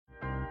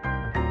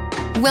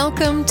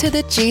Welcome to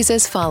The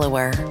Jesus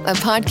Follower, a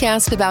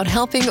podcast about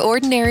helping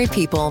ordinary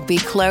people be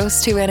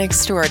close to an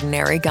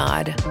extraordinary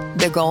God.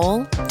 The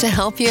goal? To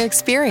help you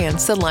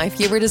experience the life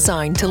you were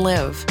designed to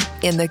live,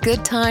 in the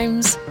good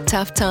times,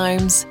 tough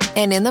times,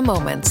 and in the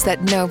moments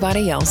that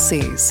nobody else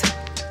sees.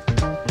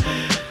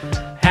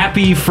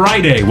 Happy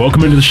Friday.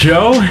 Welcome into the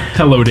show.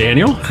 Hello,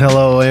 Daniel.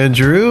 Hello,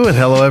 Andrew, and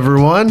hello,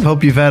 everyone.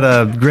 Hope you've had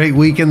a great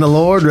week in the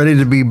Lord, ready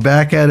to be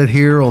back at it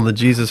here on the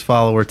Jesus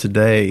Follower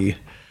today.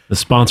 The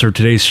sponsor of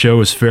today's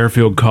show is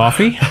Fairfield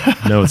Coffee.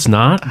 No, it's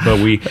not, but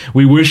we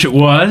wish it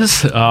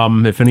was.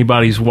 If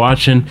anybody's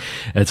watching,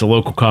 it's a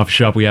local coffee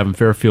shop we have in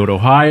Fairfield,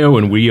 Ohio,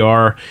 and we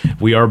are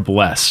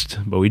blessed.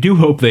 But we do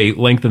hope they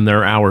lengthen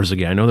their hours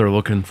again. I know they're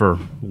looking for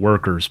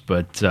workers,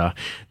 but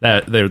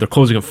that they're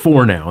closing at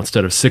 4 now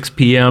instead of 6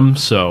 p.m.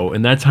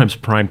 And that time's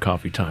prime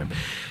coffee time.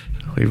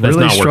 We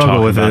really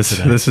struggle with this.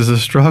 Today. This is a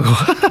struggle.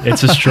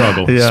 It's a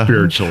struggle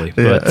spiritually.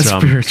 But,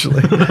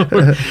 spiritually.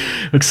 We're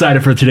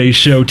excited for today's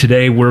show.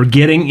 Today we're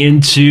getting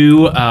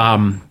into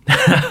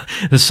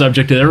the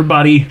subject that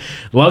everybody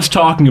loves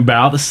talking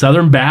about, the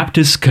Southern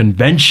Baptist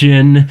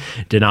Convention,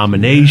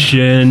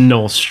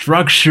 denominational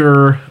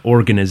structure,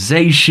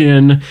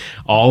 organization,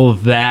 all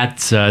of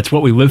that. It's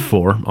what we live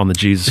for on the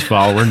Jesus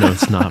Follower. No,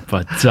 it's not.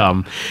 But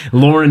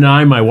Lauren and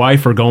I, my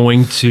wife, are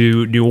going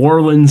to New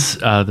Orleans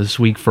this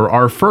week for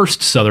our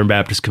first Southern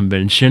Baptist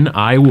Convention.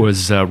 I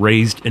was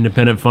raised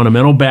independent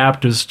fundamental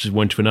Baptist,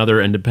 went to another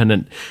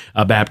independent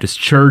Baptist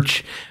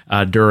church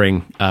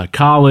during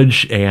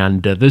college,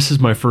 and this is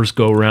my first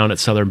go-around at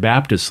Southern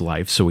Baptist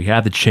life, so we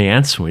had the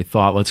chance, and we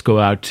thought, let's go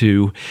out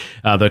to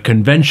the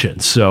convention.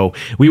 So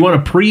we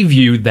want to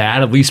preview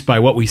that, at least by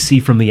what we see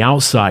from the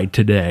outside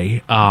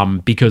today,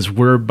 because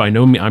I'm by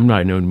no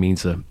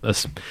means a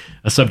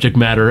subject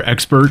matter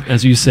expert,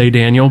 as you say,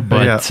 Daniel,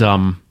 but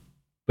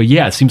But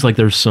yeah, it seems like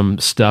there's some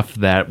stuff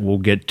that we'll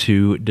get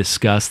to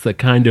discuss that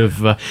kind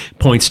of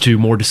points to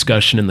more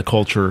discussion in the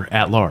culture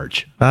at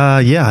large.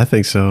 Yeah, I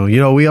think so. You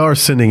know, we are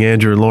sending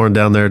Andrew and Lauren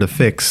down there to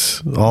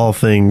fix all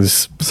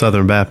things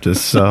Southern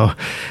Baptist. So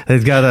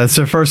it's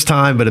their first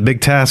time, but a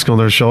big task on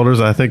their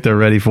shoulders. I think they're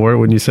ready for it,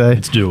 wouldn't you say?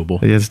 It's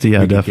doable.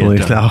 Yeah, definitely.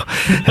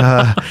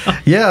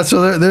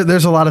 So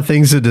there's a lot of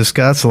things to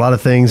discuss, a lot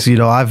of things. You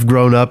know, I've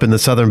grown up in the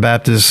Southern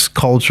Baptist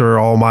culture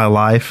all my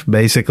life,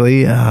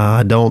 basically.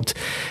 I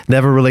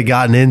never really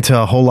gotten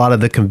into a whole lot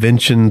of the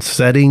convention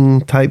setting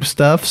type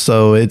stuff.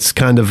 So it's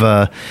kind of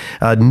a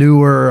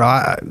newer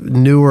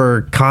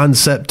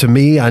concept to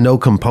me. I know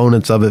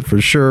components of it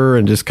for sure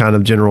and just kind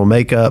of general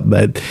makeup,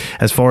 but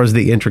as far as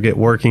the intricate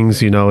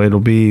workings, you know,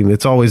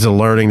 it's always a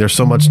learning. There's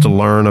so much to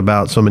learn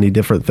about so many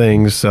different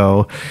things.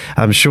 So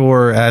I'm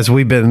sure as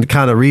we've been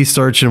kind of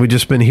researching, we've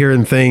just been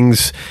hearing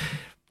things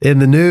in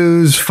the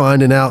news,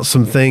 finding out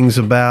some things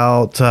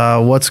about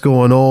what's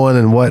going on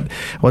and what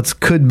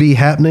could be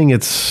happening.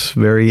 It's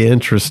very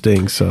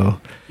interesting.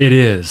 So it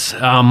is.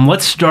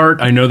 Let's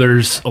start. I know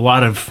there's a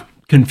lot of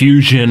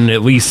confusion,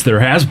 at least there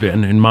has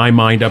been in my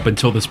mind up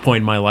until this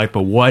point in my life,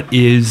 but what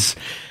is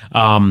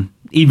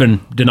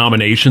even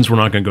denominations, we're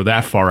not going to go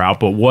that far out,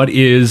 but what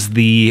is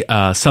the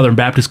Southern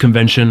Baptist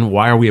Convention?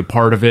 Why are we a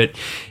part of it?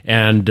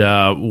 And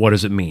what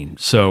does it mean?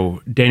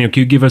 So Daniel,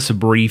 can you give us a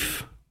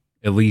brief,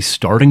 at least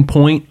starting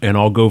point, and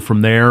I'll go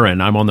from there,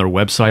 and I'm on their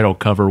website. I'll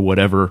cover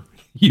whatever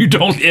you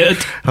don't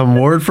hit. I'm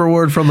word for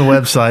word from the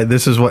website.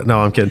 This is what,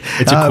 no, I'm kidding.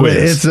 It's a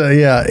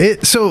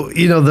quiz. So,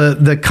 you know,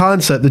 the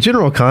concept, the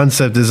general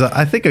concept is,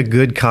 I think, a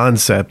good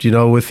concept, you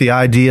know, with the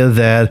idea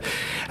that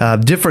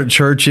different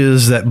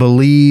churches that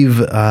believe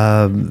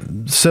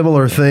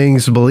similar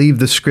things, believe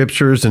the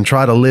scriptures and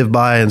try to live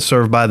by and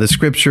serve by the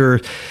scripture.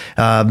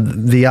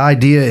 The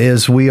idea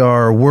is we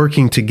are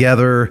working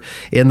together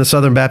in the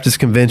Southern Baptist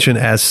Convention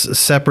as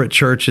separate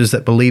churches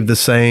that believe the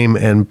same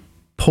and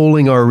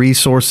pulling our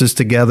resources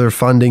together,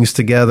 fundings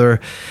together,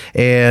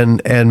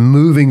 and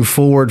moving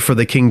forward for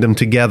the kingdom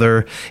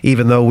together,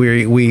 even though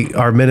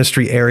our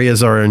ministry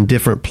areas are in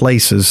different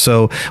places.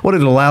 So what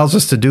it allows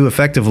us to do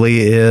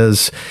effectively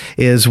is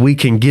we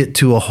can get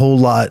to a whole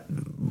lot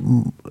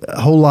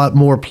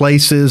more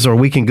places, or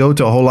we can go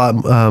to a whole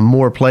lot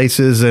more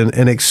places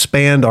and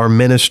expand our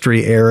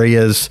ministry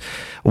areas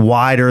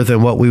wider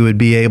than what we would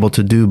be able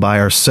to do by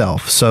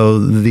ourselves. So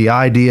the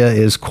idea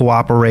is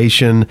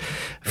cooperation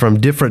from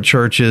different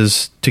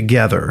churches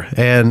together,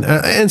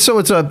 and so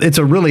it's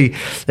a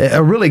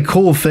really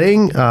cool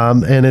thing,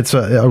 and it's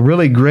a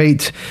really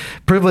great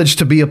privilege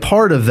to be a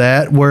part of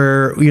that.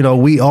 Where, you know,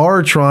 we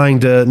are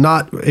trying to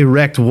not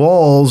erect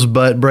walls,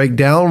 but break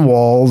down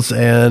walls,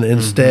 and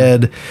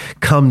instead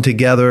come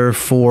together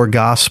for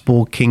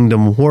gospel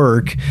kingdom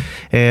work,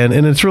 and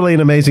it's really an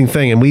amazing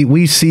thing. And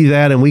we see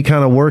that, and we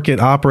kind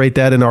of operate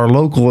that in our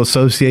local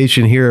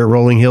association here at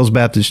Rolling Hills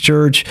Baptist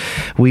Church.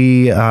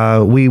 We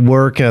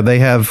work. They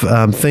have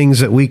things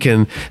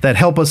that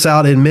help us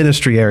out in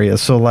ministry areas.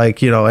 So,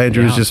 like, you know,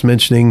 Andrew was just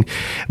mentioning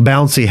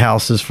bouncy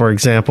houses, for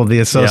example. The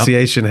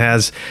association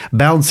has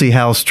bouncy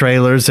house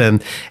trailers,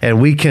 and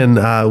we can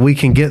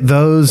get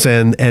those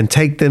and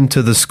take them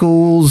to the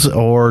schools,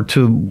 or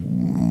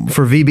for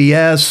for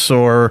VBS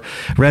or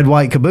Red,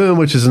 White, Kaboom,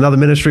 which is another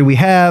ministry we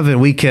have,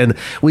 and we can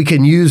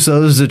use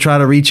those to try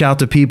to reach out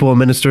to people and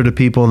minister to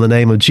people in the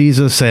name of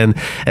Jesus, and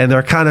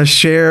they're kind of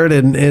shared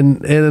in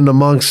and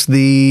amongst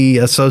the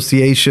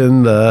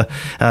association, the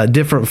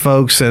different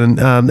folks, and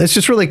it's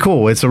just really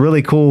cool. It's a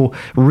really cool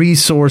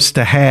resource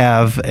to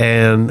have,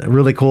 and a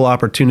really cool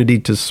opportunity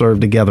to serve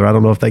together. I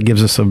don't know if that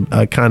gives us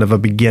a kind of a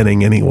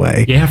beginning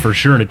anyway. Yeah, for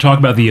sure. And to talk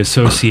about the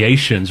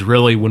associations,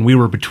 really, when we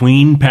were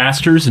between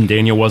pastors, and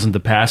Daniel wasn't the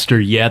pastor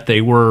yet,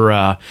 they were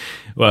a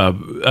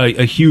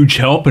huge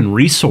help and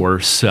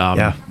resource.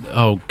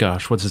 Oh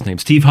gosh, what's his name?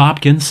 Steve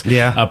Hopkins.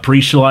 Yeah.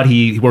 Preached a lot.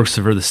 He works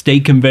for the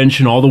state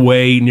convention all the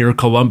way near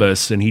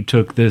Columbus, and he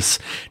took this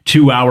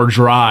 2-hour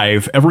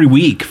drive every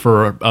week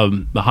for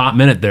a hot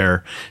minute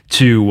there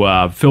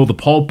to fill the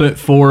pulpit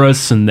for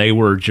us, and they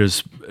were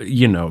just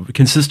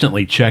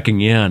consistently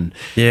checking in.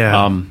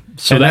 Yeah.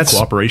 So that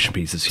cooperation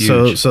piece is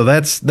huge. So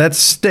that's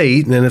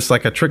state, and then it's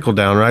like a trickle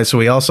down, right? So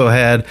we also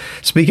had,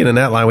 speaking in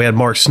that line, we had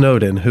Mark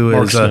Snowden, who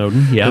is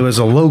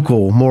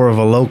more of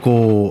a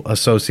local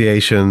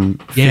association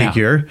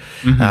figure.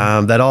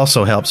 Mm-hmm. That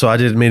also helped. So I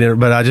didn't mean it,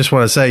 but I just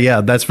want to say,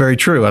 that's very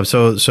true.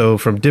 So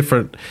from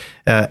different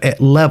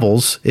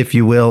levels, if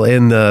you will,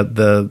 in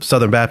the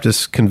Southern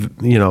Baptist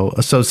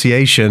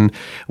Association,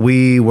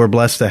 we were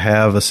blessed to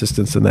have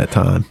assistance in that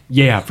time.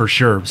 Yeah, for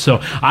sure.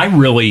 So I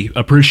really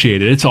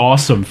appreciate it. It's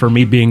awesome for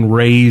me being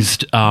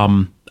raised.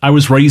 I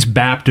was raised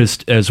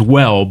Baptist as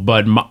well,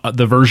 but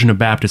the version of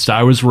Baptist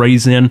I was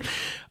raised in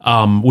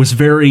was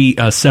very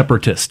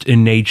separatist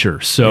in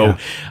nature. So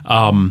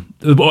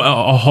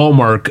a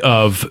hallmark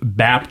of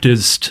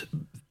Baptist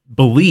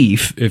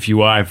belief, if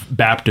you have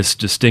Baptist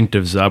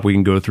distinctives up, we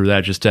can go through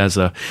that just as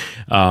a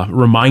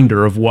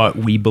reminder of what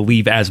we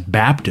believe as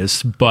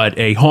Baptists, but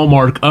a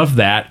hallmark of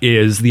that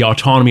is the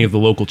autonomy of the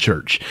local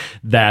church,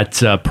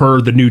 that per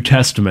the New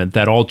Testament,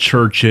 that all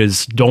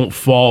churches don't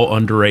fall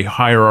under a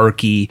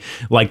hierarchy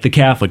like the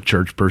Catholic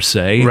Church per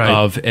se, right,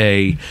 of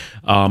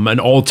an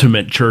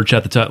ultimate church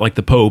at the top, like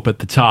the Pope at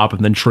the top,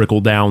 and then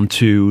trickle down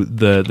to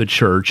the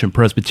church. And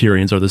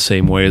Presbyterians are the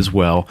same way as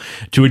well,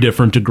 to a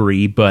different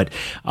degree. But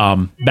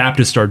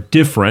Baptists are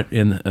different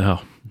and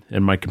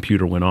my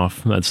computer went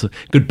off. That's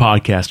good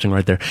podcasting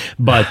right there.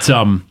 But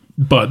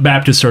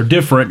Baptists are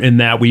different in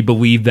that we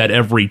believe that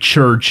every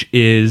church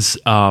is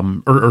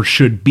or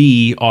should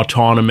be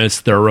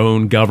autonomous, their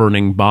own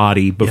governing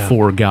body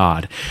before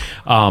God.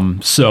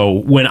 So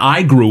when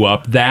I grew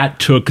up, that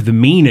took the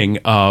meaning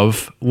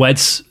of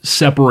let's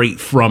separate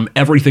from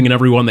everything and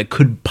everyone that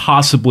could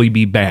possibly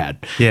be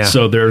bad. Yeah.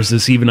 So there's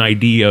this even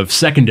idea of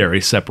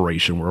secondary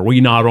separation, where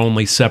we not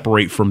only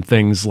separate from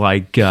things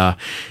like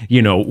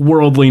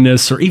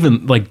worldliness, or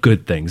even like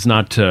good things,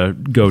 not to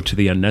go to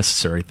the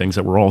unnecessary things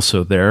that were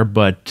also there,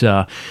 but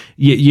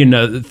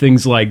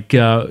things like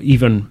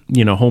even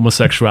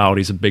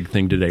homosexuality is a big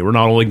thing today. We're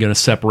not only going to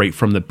separate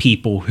from the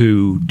people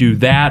who do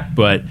that,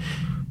 but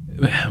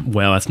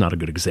that's not a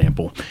good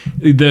example.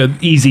 The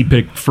easy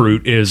pick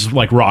fruit is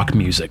like rock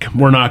music.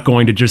 We're not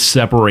going to just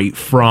separate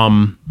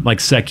from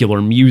like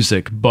secular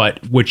music,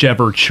 but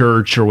whichever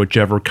church or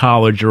whichever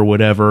college or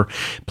whatever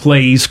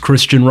plays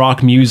Christian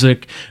rock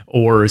music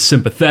or is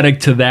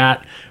sympathetic to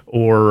that,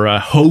 or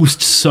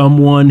host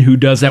someone who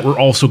does that, we're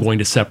also going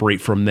to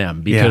separate from them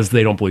because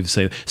they don't believe the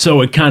same.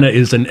 So it kind of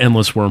is an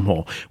endless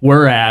wormhole.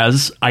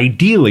 Whereas,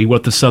 ideally,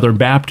 what the Southern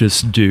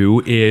Baptists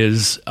do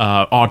is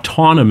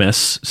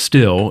autonomous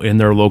still in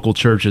their local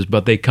churches,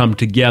 but they come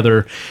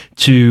together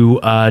to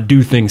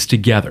do things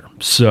together.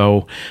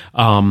 So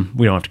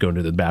we don't have to go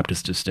into the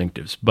Baptist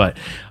distinctives. But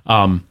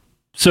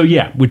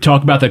we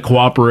talk about the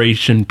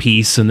cooperation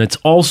piece, and it's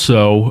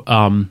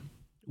also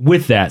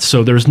with that.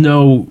 So there's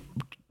no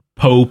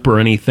Pope or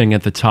anything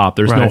at the top.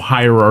 There's no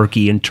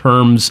hierarchy in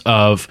terms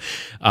of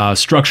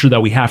structure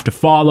that we have to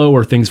follow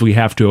or things we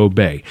have to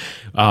obey.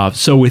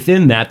 So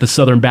within that, the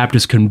Southern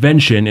Baptist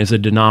Convention is a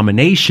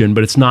denomination,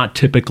 but it's not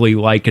typically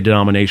like a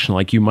denomination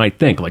like you might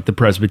think, like the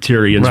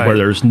Presbyterians, where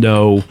there's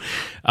no,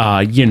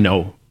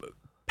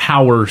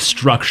 power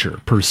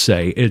structure per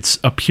se. It's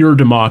a pure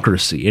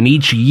democracy. And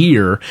each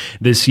year,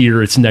 this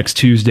year it's next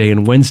Tuesday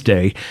and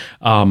Wednesday,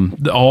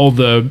 all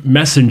the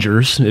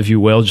messengers, if you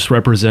will, just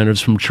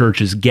representatives from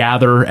churches,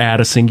 gather at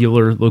a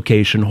singular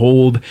location,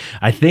 hold,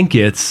 I think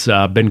it's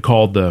been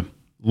called the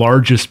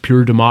largest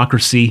pure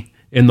democracy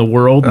in the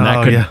world, and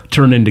that could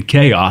turn into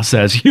chaos,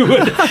 as you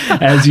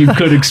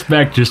could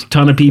expect, just a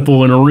ton of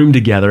people in a room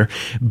together.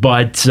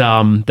 But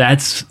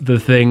that's the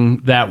thing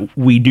that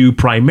we do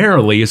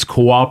primarily, is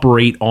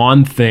cooperate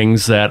on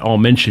things that I'll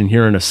mention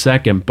here in a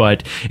second.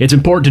 But it's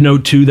important to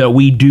note too that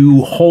we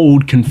do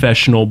hold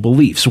confessional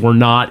beliefs. We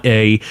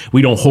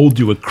don't hold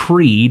to a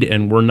creed,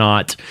 and we're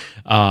not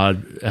I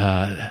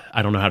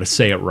don't know how to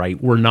say it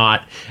right. We're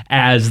not,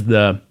 as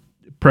the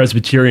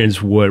Presbyterians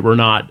would, we're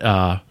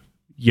not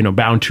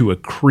bound to a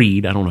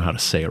creed. I don't know how to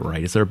say it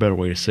right. Is there a better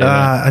way to say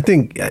that? I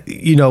think,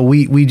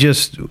 we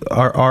just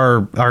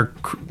our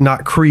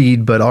not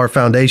creed, but our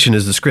foundation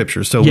is the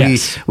Scripture. So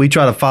Yes. we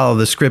try to follow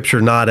the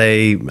Scripture, not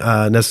a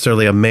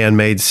necessarily a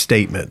man-made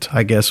statement,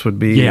 I guess would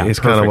be, is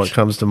kind of what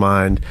comes to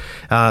mind.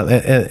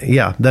 And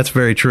yeah, that's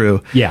very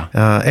true. Yeah.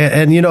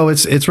 And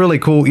it's really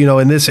cool,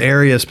 in this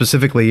area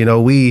specifically,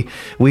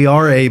 we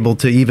are able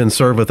to even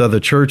serve with other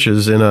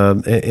churches in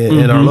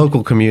our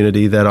local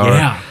community that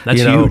are,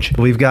 that's huge.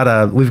 We've got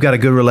a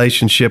good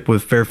relationship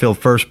with Fairfield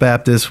First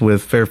Baptist,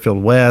 with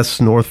Fairfield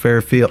West, North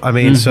Fairfield. I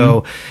mean,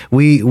 so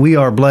we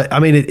are blessed. I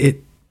mean,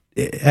 it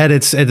at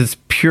its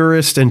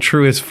purest and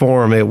truest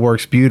form, it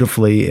works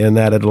beautifully in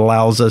that it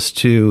allows us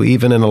to,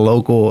 even in a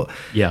local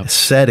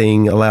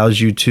setting, allows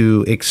you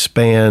to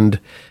expand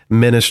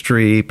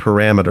ministry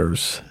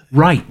parameters.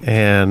 Right.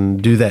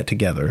 And do that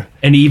together.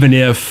 And even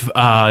if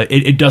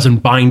it doesn't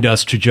bind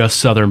us to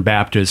just Southern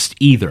Baptist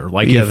either.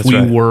 Like if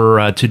we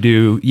were to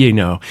do,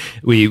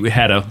 we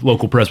had a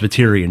local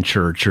Presbyterian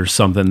church or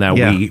something that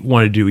we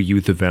want to do a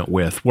youth event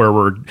with, where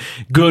we're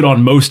good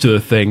on most of the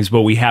things,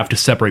 but we have to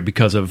separate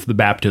because of the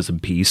baptism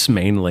piece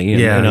mainly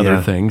and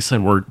other things.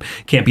 And we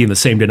can't be in the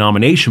same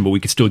denomination, but we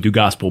could still do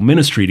gospel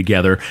ministry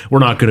together. We're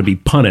not going to be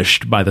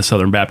punished by the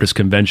Southern Baptist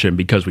Convention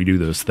because we do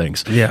those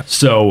things. Yeah.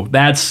 So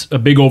that's a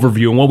big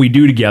overview on what we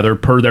do together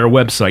per their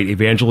website: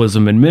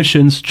 evangelism and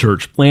missions,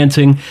 church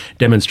planting,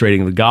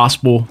 demonstrating the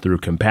gospel through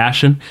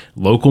compassion,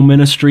 local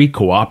ministry,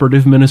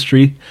 cooperative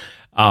ministry,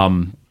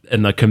 and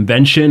the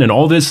convention. And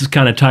all this is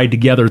kind of tied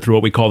together through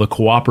what we call the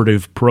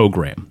cooperative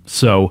program.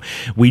 So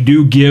we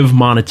do give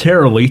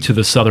monetarily to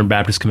the Southern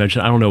Baptist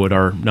Convention. I don't know what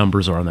our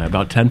numbers are on that.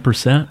 About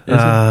 10%?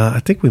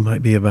 I think we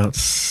might be about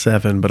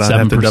 7%, but I'd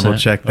have to double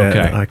check that.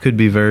 Okay. I could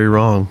be very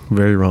wrong.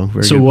 Very wrong.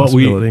 Very so good what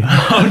possibility.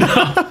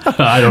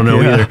 I don't know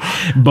either.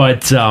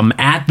 But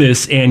at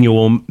this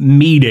annual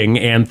meeting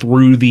and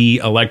through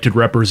the elected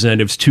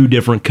representatives, 2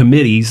 different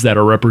committees that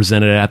are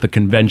represented at the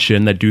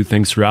convention that do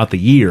things throughout the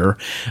year.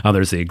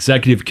 There's the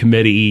executive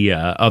committee,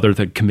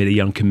 the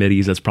committee on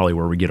committees. That's probably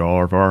where we get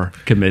all of our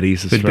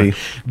committees. Could be.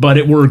 But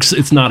it works.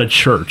 It's not a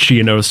church,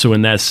 so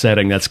in that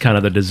setting, that's kind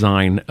of the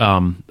design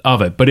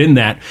of it. But in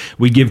that,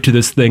 we give to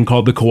this thing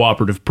called the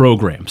cooperative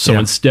program. So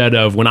instead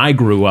of, when I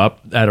grew up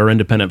at our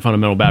independent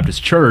fundamental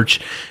Baptist church,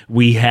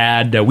 we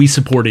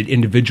supported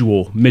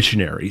individual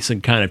missionaries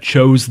and kind of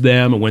chose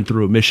them and went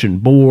through a mission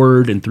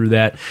board and through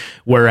that.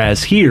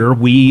 Whereas here,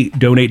 we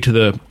donate to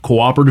the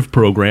cooperative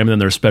program, and then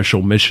there's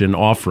special mission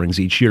offerings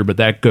each year, but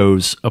that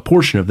goes, a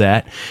portion of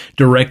that,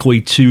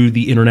 directly to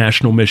the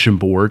International Mission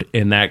Board,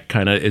 and that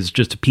kind of is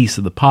just a piece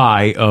of the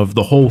pie of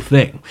the whole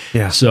thing.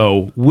 Yeah.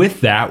 So with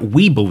that,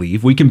 we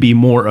believe we can be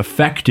more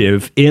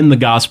effective in the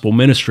gospel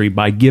ministry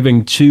by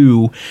giving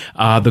to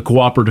the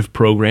cooperative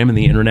program and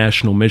the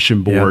International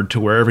Mission Board to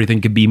where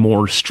everything could be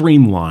more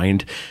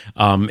streamlined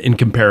in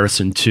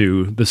comparison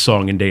to the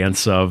song and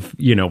dance of,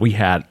 we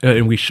had,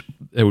 and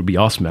it would be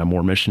awesome to have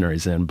more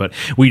missionaries in, but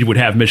we would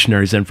have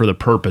missionaries in for the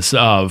purpose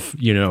of,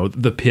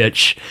 the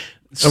pitch.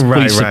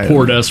 Please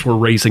support us. We're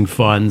raising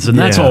funds, and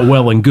that's all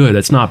well and good.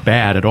 It's not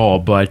bad at all,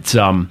 but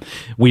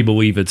we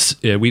believe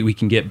we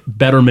can get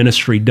better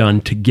ministry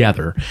done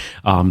together.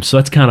 So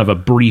that's kind of a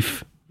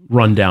brief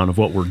rundown of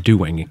what we're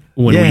doing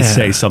when we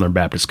say Southern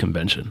Baptist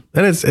Convention.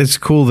 And it's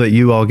cool that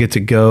you all get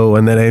to go,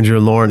 and that Andrew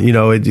and Lauren,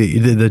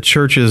 the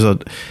churches,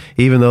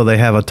 even though they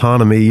have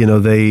autonomy,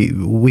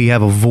 we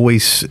have a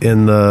voice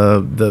in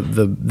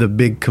the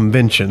big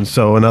convention.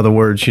 So in other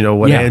words,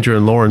 when Andrew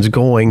and Lauren's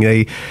going,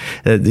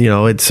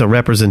 it's a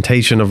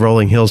representation of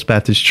Rolling Hills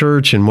Baptist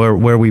Church and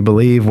where we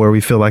believe, where we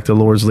feel like the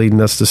Lord's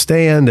leading us to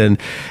stand,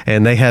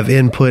 and they have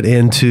input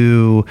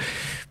into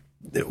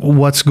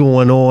what's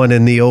going on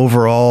in the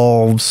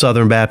overall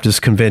Southern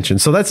Baptist Convention.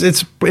 So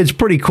it's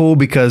pretty cool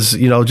because,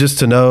 just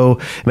to know,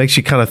 it makes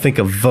you kind of think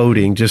of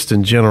voting just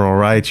in general,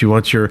 right? You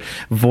want your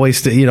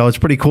voice to, it's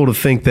pretty cool to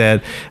think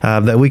that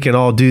we can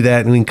all do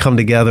that and we can come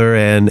together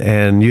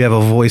and you have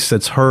a voice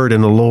that's heard in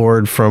the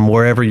Lord from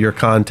wherever your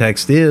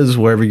context is,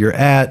 wherever you're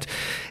at.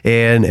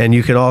 And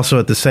you can also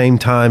at the same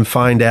time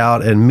find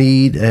out and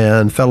meet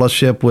and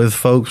fellowship with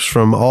folks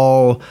from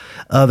all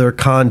other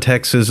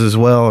contexts as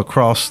well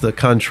across the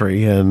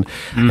country and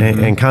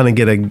kind of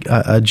get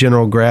a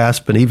general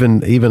grasp and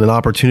even an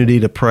opportunity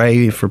to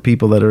pray for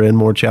people that are in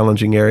more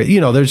challenging areas.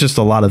 There's just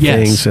a lot of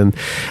things. And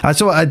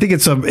so I think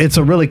it's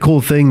a really cool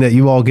thing that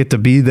you all get to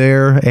be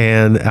there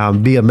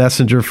and be a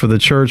messenger for the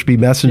church, be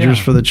messengers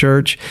for the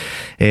church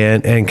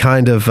and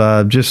kind of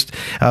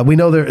we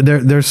know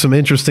there's some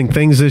interesting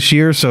things this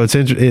year. So it's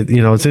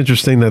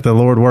interesting that the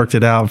Lord worked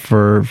it out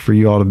for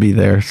you all to be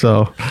there.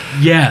 So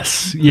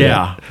yes,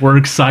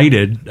 we're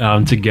excited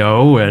to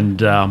go,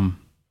 and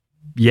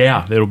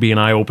it'll be an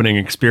eye-opening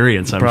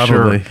experience, I'm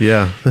Probably, sure.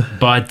 Yeah.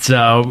 But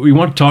we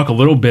want to talk a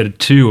little bit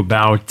too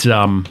about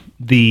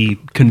the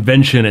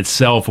convention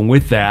itself, and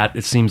with that,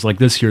 it seems like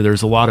this year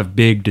there's a lot of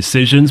big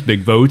decisions, big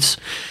votes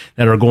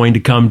that are going to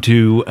come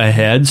to a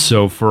head.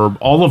 So for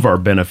all of our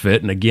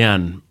benefit, and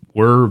again,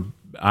 we're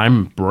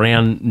I'm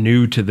brand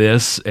new to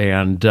this,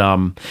 and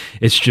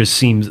it just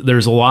seems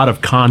there's a lot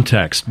of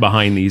context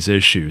behind these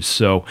issues.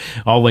 So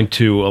I'll link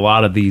to a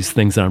lot of these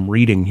things that I'm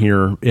reading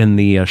here in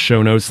the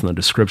show notes and the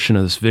description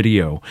of this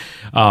video.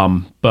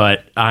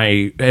 But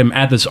I am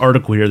at this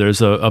article here.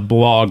 There's a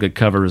blog that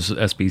covers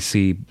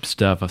SBC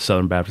stuff of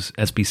Southern Baptist,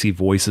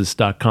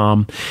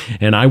 sbcvoices.com.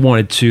 And I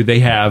wanted to, they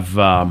have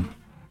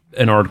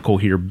an article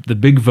here, the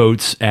big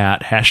votes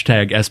at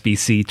hashtag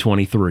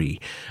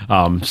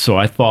SBC23. So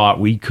I thought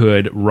we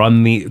could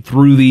run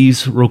through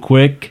these real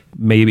quick,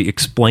 maybe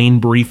explain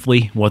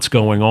briefly what's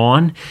going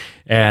on.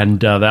 And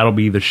that'll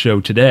be the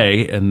show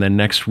today. And then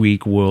next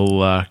week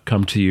we'll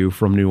come to you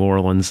from New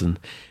Orleans and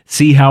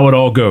see how it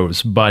all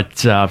goes. But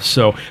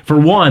so for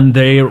one,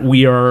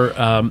 we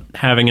are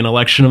having an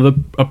election of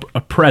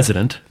a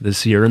president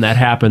this year, and that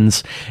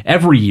happens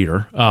every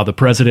year. The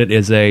president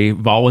is a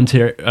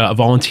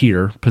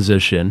volunteer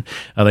position.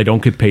 They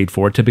don't get paid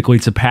for it. Typically,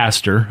 it's a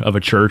pastor of a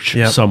church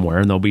somewhere,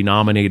 and they'll be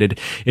nominated.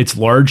 It's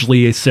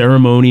largely a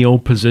ceremonial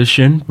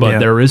position, but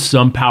there is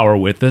some power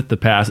with it.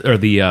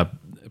 The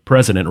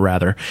president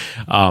rather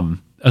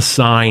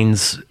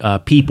assigns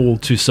people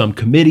to some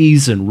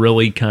committees and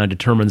really kind of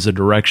determines the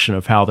direction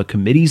of how the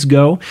committees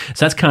go.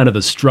 So that's kind of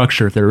the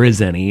structure, if there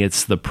is any.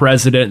 It's the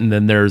president, and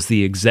then there's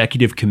the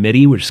executive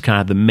committee, which is kind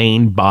of the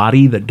main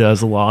body that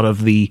does a lot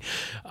of the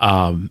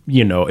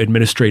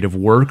administrative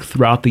work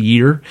throughout the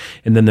year.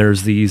 And then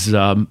there's these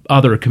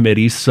other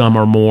committees. Some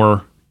are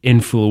more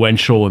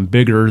influential and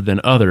bigger than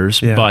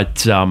others,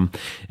 but and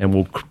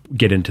we'll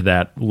get into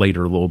that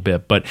later a little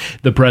bit. But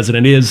the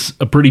president is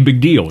a pretty big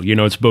deal.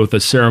 It's both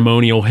a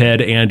ceremonial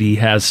head and he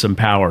has some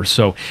power.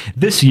 So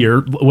last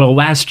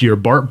year,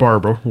 Bart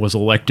Barber was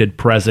elected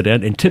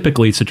president, and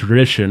typically it's a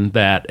tradition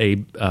that a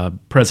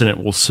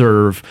president will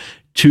serve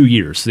 2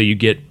 years. So you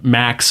get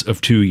max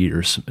of 2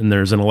 years, and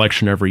there's an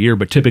election every year,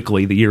 but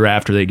typically the year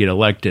after they get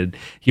elected,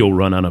 he'll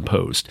run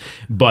unopposed.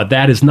 But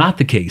that is not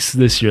the case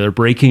this year. They're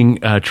breaking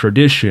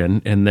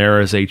tradition, and there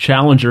is a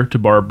challenger to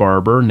Bart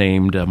Barber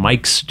named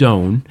Mike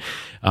Stone.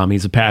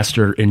 He's a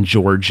pastor in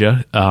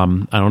Georgia.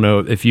 I don't know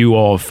if you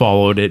all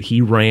followed it. He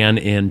ran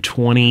in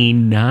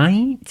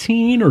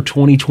 2019 or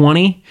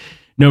 2020.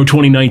 No,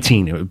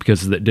 2019,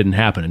 because that didn't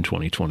happen in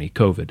 2020,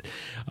 COVID.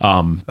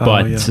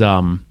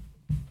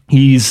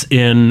 He's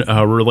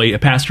a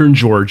pastor in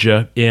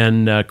Georgia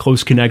in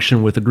close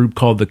connection with a group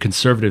called the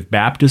Conservative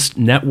Baptist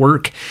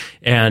Network.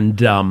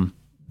 And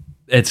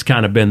it's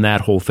kind of been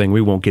that whole thing. We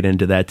won't get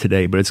into that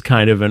today, but it's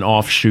kind of an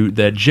offshoot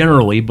that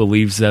generally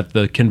believes that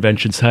the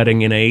convention's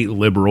heading in a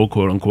liberal,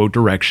 quote unquote,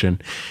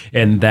 direction,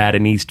 and that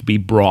it needs to be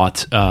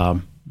brought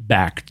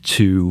back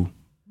to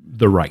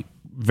the right.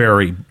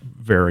 Very,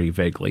 very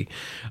vaguely.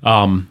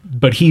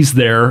 But he's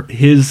there.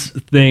 His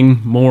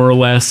thing, more or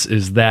less,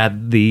 is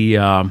that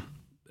the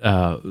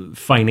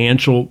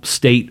financial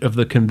state of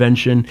the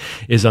convention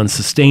is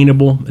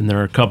unsustainable, and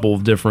there are a couple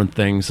of different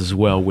things as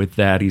well with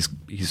that. He's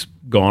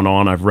gone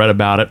on. I've read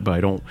about it, but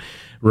I don't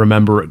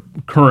remember it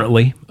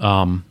currently.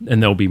 And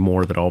there'll be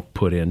more that I'll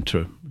put in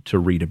to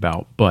read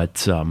about.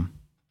 But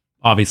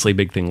obviously, a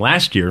big thing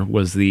last year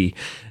was we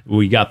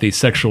got the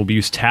sexual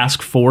abuse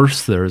task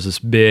force. There was this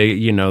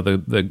big,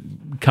 the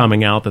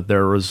coming out that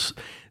there was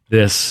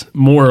this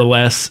more or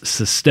less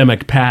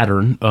systemic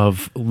pattern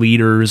of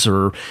leaders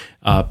or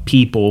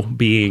people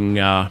being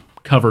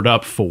covered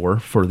up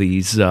for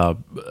these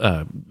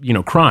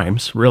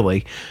crimes,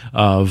 really,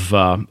 of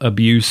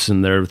abuse.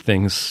 And there are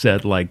things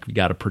said like, you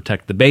got to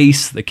protect the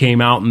base that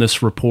came out in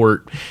this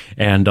report,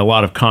 and a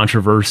lot of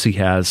controversy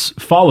has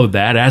followed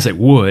that, as it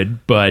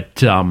would,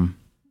 but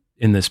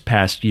in this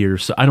past year.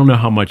 So I don't know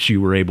how much you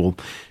were able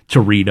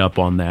to read up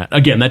on that.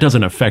 Again, that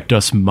doesn't affect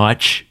us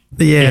much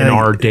in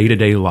our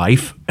day-to-day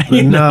life.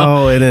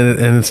 No, and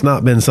it's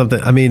not been something,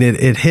 I mean,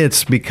 it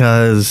hits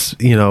because,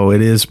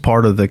 it is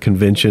part of the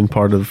convention,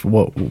 part of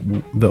what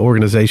the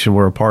organization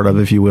we're a part of,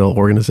 if you will,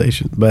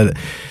 organization. But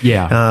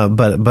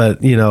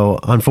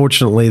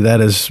unfortunately,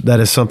 that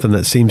is something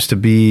that seems to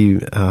be,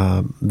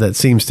 that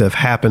seems to have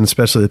happened,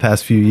 especially the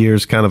past few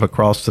years, kind of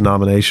across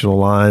denominational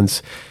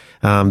lines.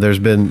 There's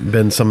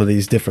been some of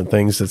these different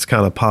things that's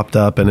kind of popped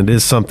up, and it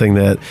is something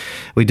that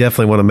we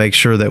definitely want to make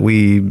sure that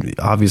we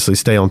obviously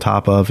stay on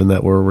top of and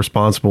that we're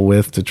responsible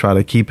with to try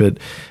to keep it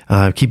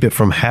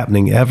from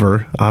happening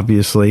ever,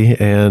 obviously.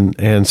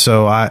 And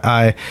so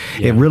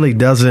it really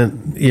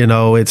doesn't,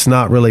 it's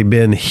not really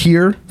been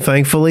here,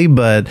 thankfully,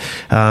 but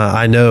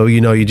I know,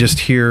 you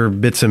just hear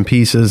bits and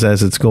pieces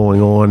as it's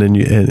going on, and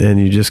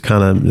you just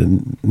kind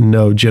of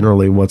know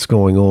generally what's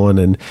going on.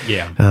 And,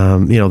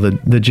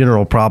 the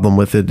general problem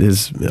with it is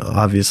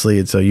obviously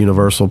it's a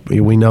universal,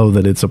 we know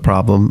that it's a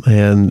problem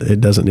and it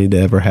doesn't need to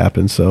ever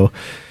happen. So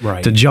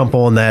to jump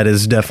on that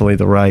is definitely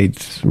the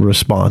right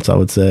response, I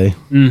would say.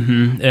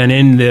 Mm-hmm. And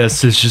in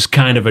this is just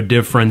kind of a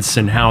difference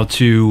in how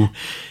to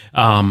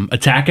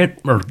attack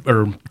it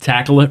or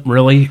tackle it,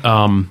 really.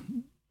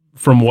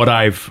 From what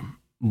I've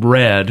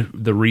read,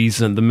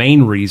 the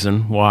main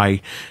reason why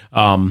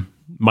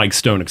Mike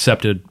Stone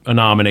accepted a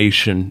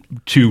nomination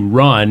to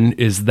run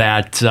is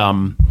that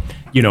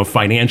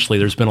financially,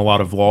 there's been a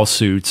lot of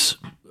lawsuits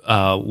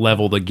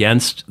leveled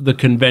against the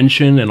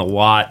convention, and a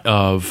lot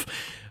of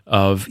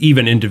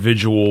even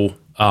individual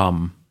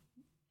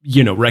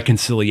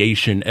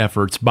reconciliation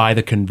efforts by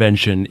the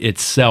convention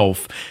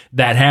itself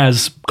that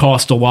has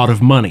cost a lot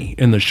of money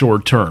in the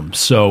short term.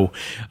 So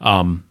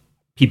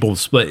people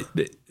split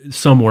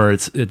somewhere.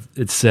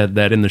 It's said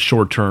that in the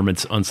short term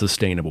it's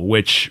unsustainable,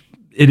 which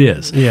it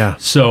is. Yeah.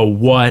 So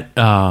what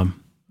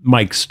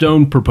Mike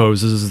Stone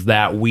proposes is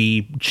that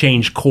we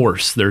change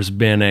course. There's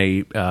been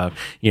a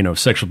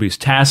sexual abuse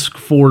task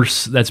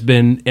force that's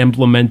been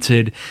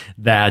implemented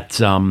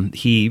that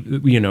he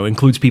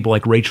includes people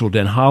like Rachel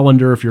Den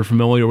Hollander, if you're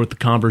familiar with the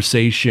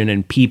conversation,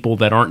 and people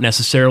that aren't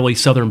necessarily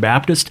Southern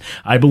Baptist.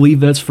 I believe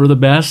that's for the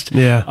best.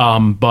 Yeah.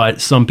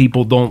 But some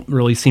people don't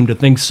really seem to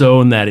think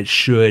so, and that it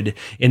should,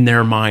 in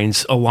their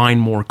minds, align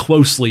more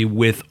closely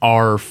with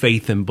our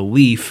faith and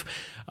belief.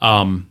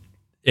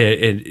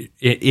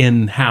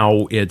 In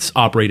how it's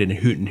operated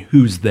and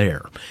who's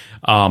there.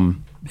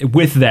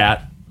 With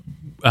that,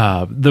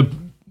 the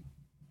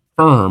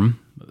firm,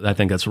 I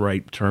think that's the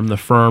right term, the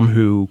firm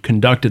who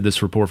conducted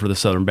this report for the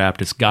Southern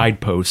Baptist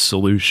Guidepost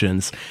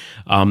Solutions,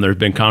 there's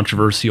been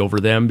controversy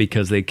over them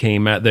because they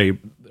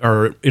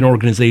are an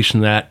organization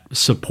that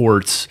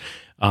supports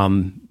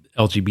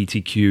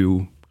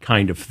LGBTQ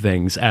kind of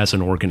things as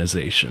an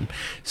organization.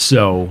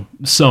 So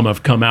some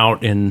have come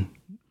out and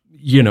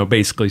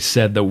basically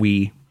said that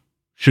we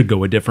should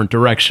go a different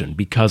direction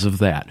because of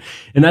that.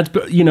 And that's,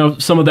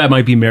 some of that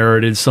might be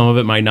merited, some of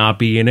it might not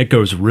be, and it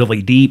goes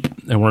really deep,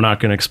 and we're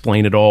not going to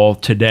explain it all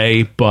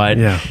today, but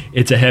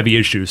It's a heavy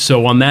issue.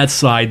 So on that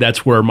side,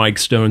 that's where Mike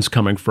Stone's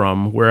coming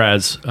from,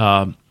 whereas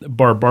Barb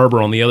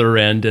Barber on the other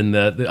end and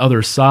the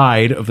other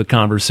side of the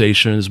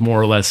conversation is more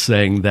or less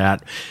saying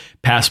that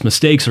past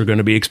mistakes are going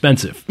to be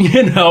expensive,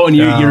 and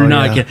you're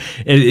not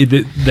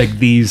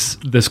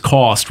this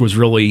cost was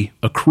really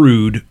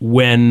accrued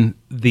when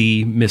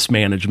the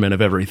mismanagement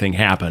of everything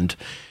happened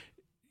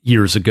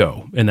years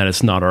ago, and that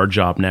it's not our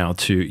job now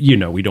to,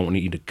 we don't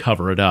need to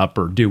cover it up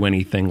or do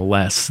anything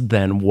less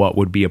than what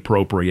would be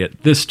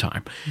appropriate this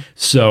time.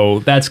 So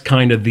that's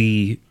kind of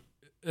the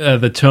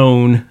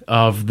tone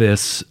of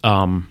this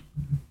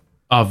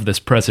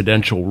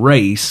presidential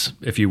race,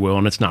 if you will,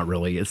 and it's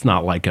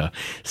not like a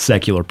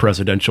secular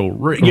presidential,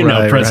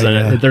 president.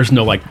 Right, yeah. There's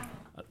no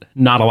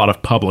not a lot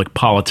of public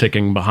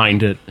politicking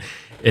behind it.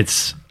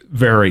 It's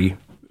very,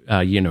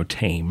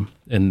 tame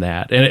in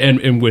that,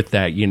 and with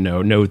that,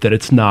 note that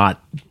it's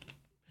not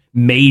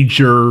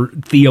major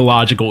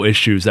theological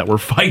issues that we're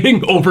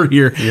fighting over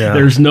here. Yeah.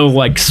 There's no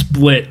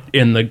split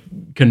in the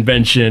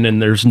convention,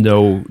 and there's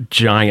no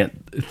giant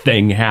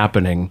thing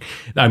happening.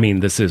 I mean,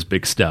 this is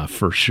big stuff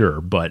for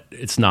sure, but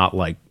it's not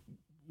like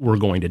we're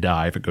going to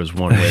die if it goes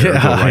one way or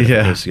if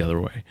it goes the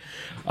other way.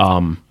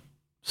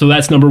 So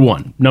that's number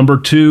one. Number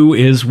two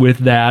is with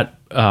that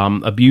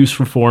abuse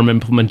reform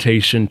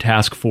implementation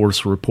task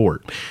force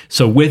report.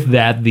 So with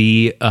that,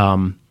 the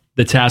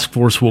task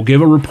force will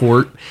give a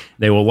report.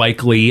 They will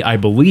likely, I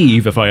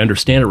believe, if I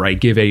understand it right,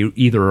 give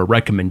either a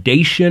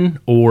recommendation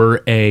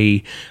or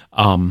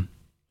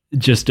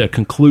just a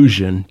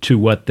conclusion to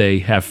what they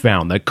have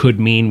found. That could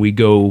mean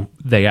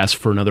they ask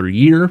for another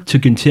year to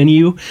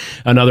continue.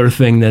 Another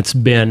thing that's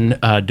been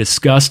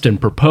discussed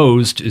and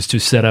proposed is to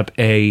set up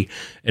an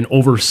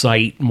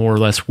oversight, more or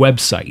less,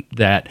 website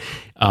that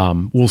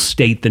will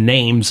state the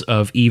names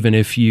of, even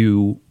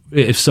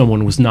if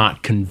someone was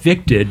not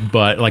convicted,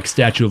 but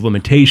statute of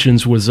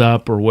limitations was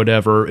up or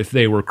whatever, if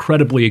they were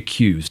credibly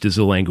accused is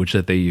the language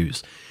that they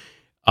use.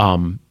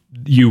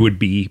 You would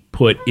be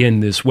put in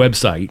this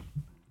website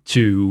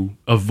to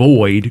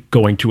avoid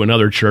going to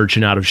another church,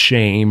 and out of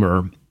shame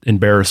or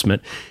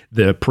embarrassment,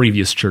 the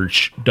previous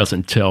church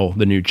doesn't tell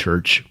the new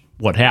church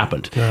what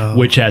happened,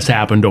 which has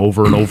happened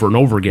over and over and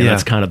over again.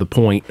 That's kind of the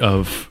point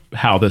of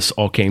how this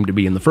all came to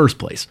be in the first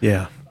place.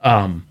 Yeah.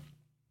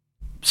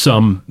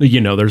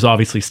 There's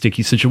obviously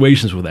sticky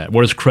situations with that.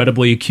 What does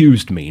credibly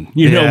accused mean?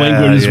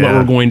 Language is what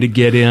we're going to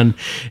get in.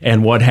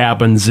 And what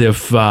happens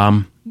if,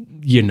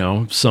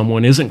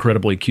 someone isn't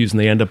credibly accused and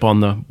they end up on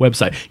the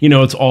website?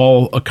 It's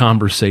all a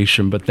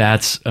conversation, but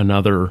that's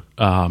another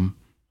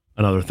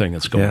thing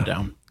that's going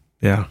down.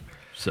 Yeah.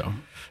 So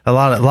a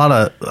lot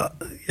of,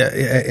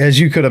 as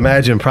you could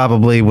imagine,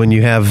 probably when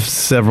you have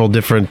several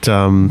different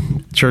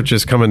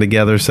churches coming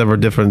together, several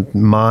different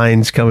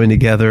minds coming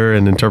together,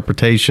 and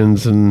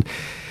interpretations, and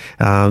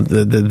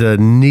the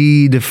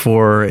need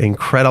for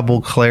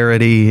incredible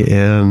clarity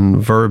and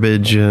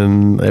verbiage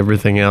and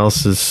everything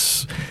else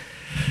is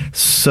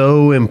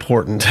so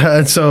important.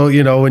 And so,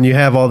 when you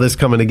have all this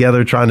coming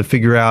together, trying to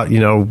figure out,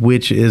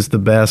 which is the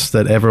best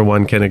that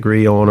everyone can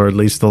agree on, or at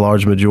least the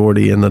large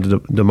majority in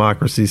the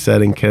democracy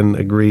setting can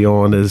agree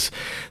on, is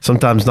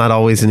sometimes not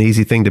always an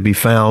easy thing to be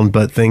found,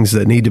 but things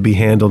that need to be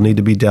handled, need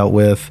to be dealt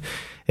with.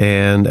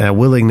 and a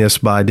willingness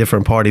by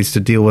different parties to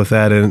deal with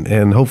that,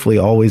 and hopefully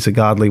always a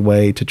godly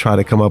way to try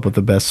to come up with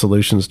the best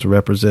solutions to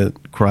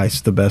represent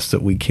Christ the best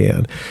that we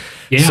can.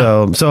 Yeah.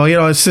 So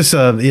it's just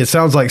it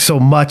sounds like so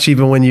much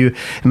even when you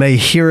may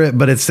hear it,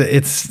 but it's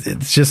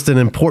just an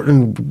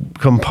important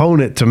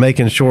component to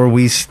making sure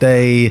we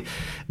stay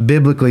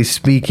biblically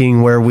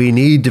speaking where we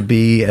need to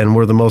be, and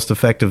we're the most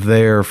effective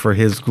there for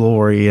His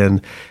glory. And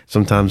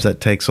sometimes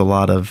that takes a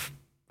lot of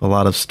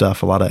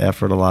stuff, a lot of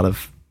effort, a lot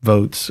of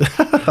votes,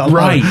 a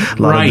lot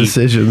of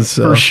decisions.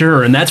 So. For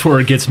sure. And that's where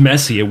it gets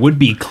messy. It would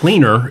be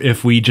cleaner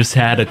if we just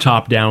had a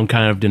top-down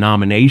kind of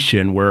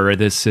denomination where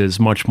this is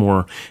much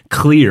more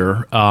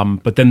clear.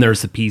 But then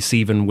there's the piece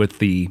even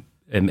with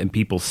and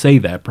people say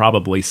that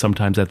probably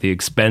sometimes at the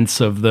expense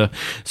of the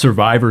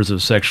survivors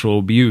of sexual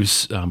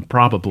abuse,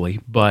 probably.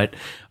 But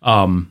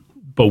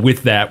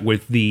with that,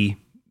 with the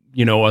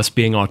us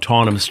being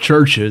autonomous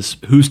churches,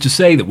 who's to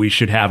say that we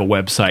should have a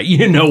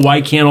website? Why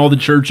can't all the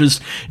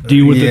churches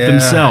deal with it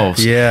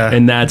themselves? Yeah.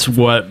 And that's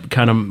what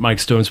kind of Mike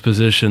Stone's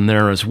position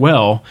there as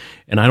well.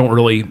 And I don't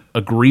really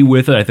agree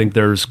with it. I think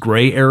there's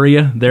gray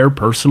area there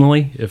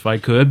personally, if I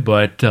could.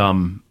 But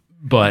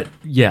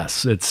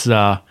yes, it's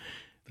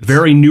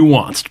very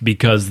nuanced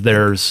because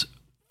there's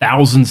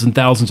thousands and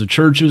thousands of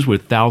churches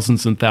with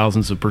thousands and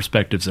thousands of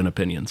perspectives and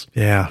opinions.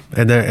 Yeah,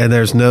 and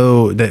there's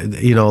no,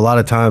 a lot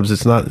of times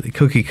it's not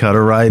cookie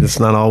cutter, right? It's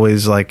not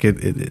always like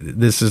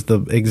this is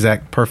the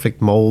exact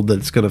perfect mold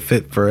that's going to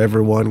fit for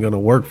everyone, going to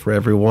work for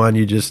everyone.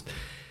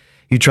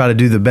 You try to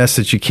do the best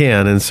that you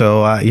can. And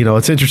so,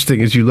 it's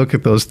interesting as you look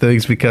at those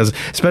things, because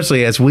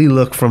especially as we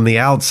look from the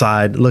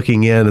outside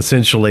looking in,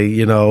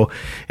 essentially,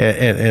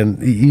 and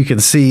you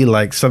can see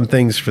like some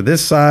things for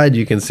this side,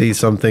 you can see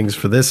some things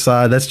for this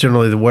side. That's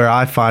generally where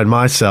I find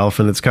myself.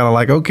 And it's kind of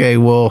like, okay,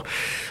 well,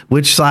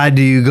 which side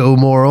do you go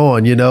more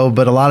on,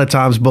 But a lot of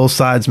times both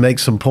sides make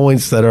some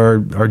points that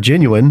are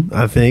genuine,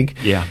 I think.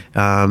 Yeah.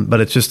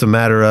 But it's just a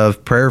matter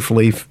of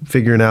prayerfully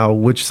figuring out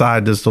which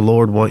side does the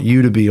Lord want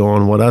you to be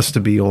on, want us to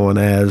be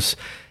on as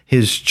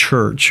His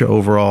church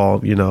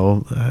overall,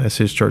 as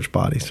His church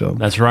body. So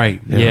that's right.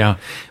 Yeah.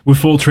 With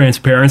full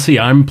transparency,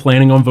 I'm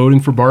planning on voting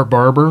for Bart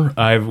Barber.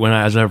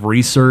 As I've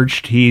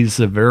researched, he's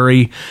a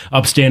very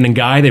upstanding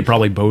guy. They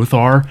probably both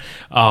are.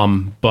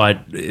 But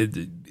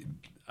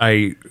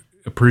I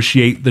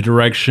appreciate the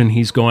direction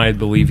he's going. I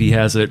believe he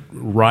has it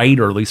right,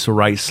 or at least the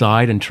right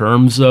side in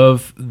terms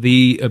of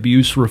the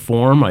abuse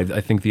reform. I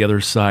think the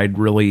other side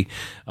really,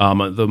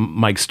 the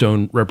Mike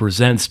Stone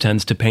represents,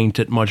 tends to paint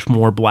it much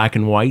more black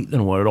and white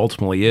than what it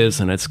ultimately is.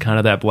 And it's kind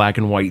of that black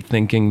and white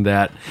thinking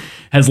that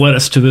has led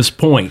us to this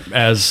point,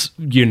 as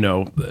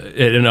and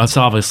it's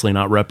obviously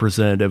not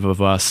representative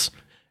of us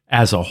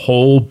as a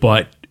whole,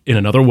 but in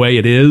another way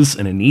it is,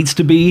 and it needs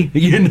to be,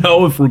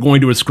 if we're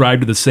going to ascribe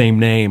to the same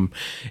name,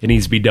 it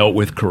needs to be dealt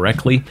with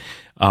correctly.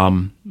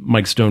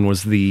 Mike Stone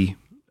was the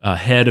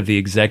head of the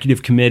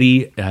executive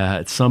committee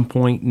at some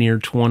point near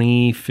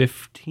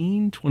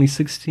 2015,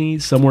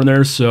 2016, somewhere in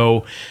there.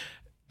 So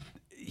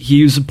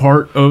he's a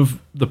part of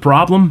the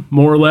problem,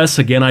 more or less.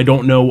 Again, I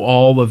don't know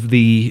all of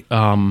the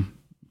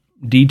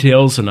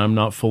details, and I'm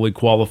not fully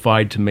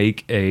qualified to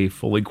make a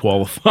fully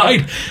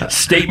qualified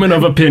statement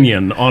of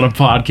opinion on a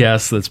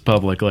podcast that's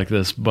public like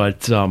this. But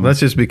that's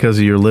just because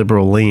of your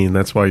liberal lean.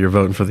 That's why you're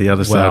voting for the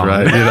other side,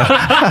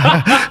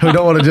 right? We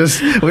don't want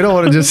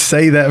to just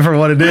say that for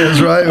what it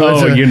is, right?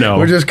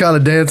 We're just kind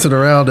of dancing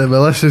around it.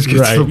 But let's just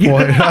get to the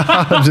point.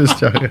 I'm just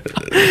joking.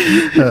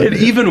 And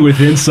even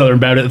within Southern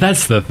Baptist,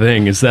 that's the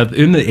thing, is that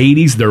in the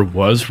 80s there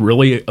was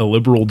really a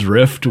liberal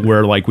drift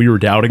where we were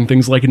doubting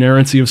things like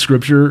inerrancy of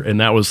Scripture,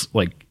 and that was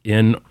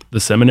in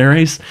the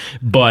seminaries,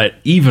 but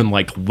even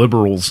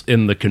liberals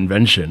in the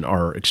convention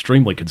are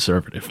extremely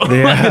conservative.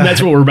 Yeah. And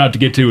that's what we're about to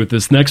get to with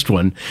this next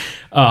one.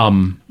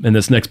 And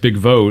this next big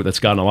vote that's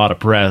gotten a lot of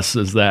press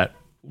is that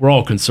we're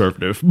all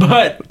conservative,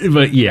 but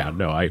yeah,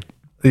 no, I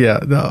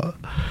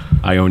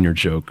own your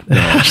joke. No,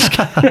 I'm just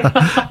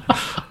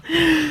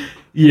kidding.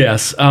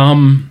 Yes.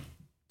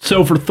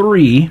 So for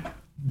 3,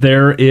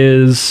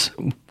 there's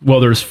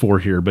 4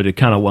 here, but it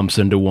kind of lumps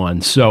into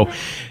one. So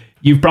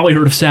you've probably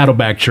heard of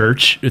Saddleback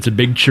Church. It's a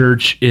big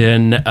church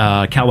in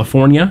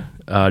California,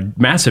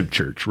 massive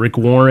church. Rick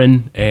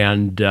Warren,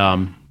 and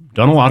done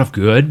a lot of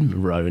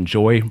good. I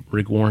enjoy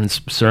Rick Warren's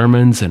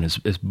sermons and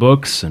his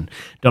books, and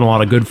done a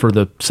lot of good for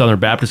the Southern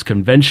Baptist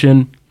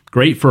Convention.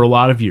 Great for a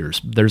lot of years.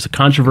 There's a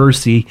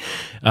controversy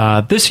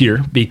this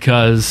year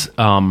because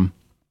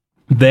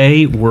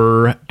they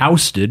were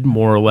ousted,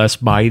 more or less,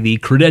 by the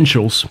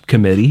Credentials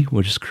Committee,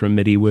 which is a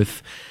committee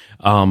with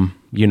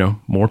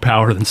more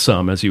power than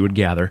some, as you would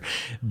gather.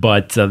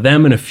 But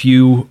them and a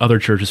few other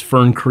churches,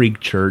 Fern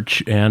Creek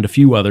Church and a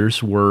few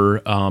others,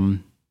 were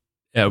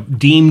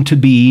deemed to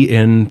be,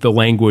 in the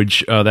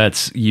language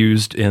that's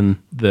used in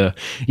the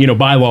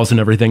bylaws and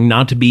everything,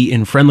 not to be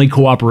in friendly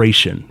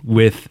cooperation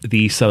with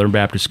the Southern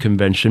Baptist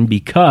Convention,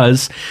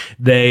 because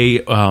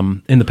they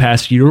in the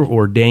past year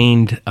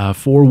ordained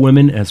 4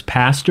 women as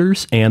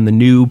pastors, and the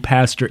new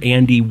pastor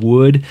Andy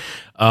Wood,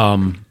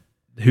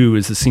 who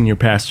is the senior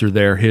pastor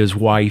there, his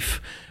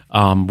wife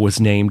was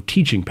named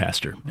teaching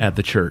pastor at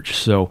the church.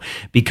 So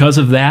because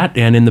of that,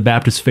 and in the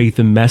Baptist Faith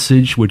and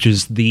Message, which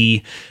is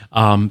the,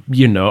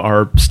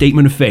 our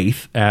statement of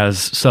faith as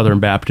Southern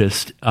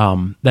Baptist,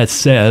 that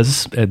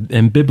says,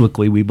 and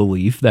biblically we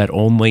believe, that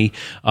only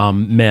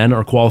men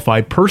are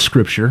qualified per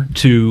Scripture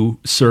to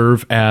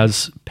serve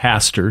as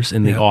pastors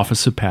in the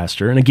office of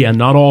pastor. And again,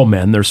 not all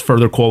men. There's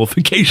further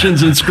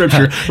qualifications in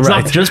Scripture. It's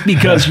not just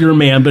because you're a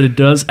man, but it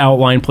does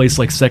outline places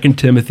like 2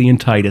 Timothy and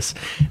Titus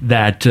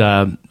that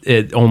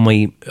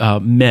only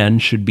men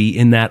should be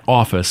in that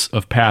office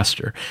of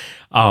pastor.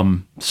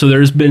 So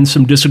there's been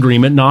some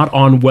disagreement, not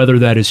on whether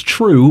that is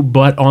true,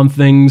 but on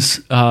things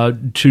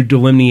to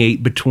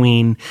delineate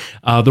between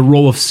the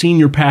role of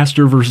senior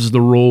pastor versus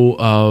the role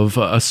of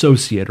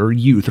associate or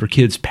youth or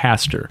kids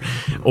pastor,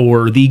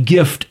 or the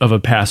gift of a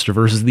pastor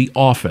versus the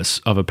office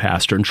of a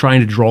pastor, and trying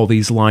to draw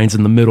these lines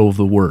in the middle of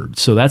the word.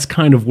 So that's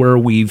kind of where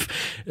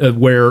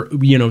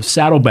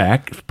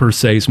Saddleback per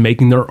se is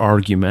making their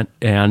argument,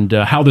 and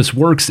how this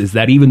works is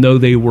that even though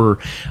they were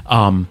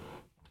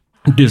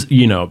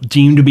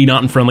deemed to be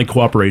not in friendly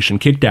cooperation,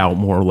 kicked out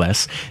more or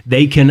less,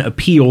 they can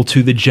appeal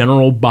to the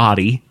general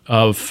body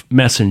of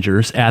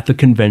messengers at the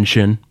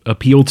convention,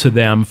 appeal to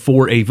them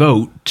for a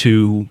vote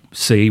to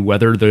see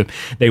whether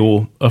they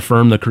will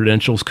affirm the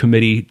Credentials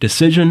Committee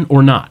decision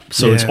or not.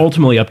 So it's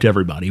ultimately up to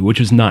everybody,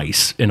 which is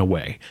nice in a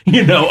way.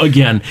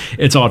 Again,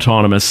 it's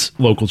autonomous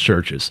local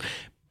churches.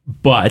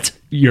 But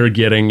you're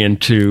getting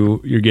into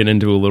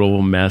a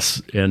little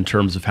mess in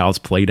terms of how it's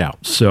played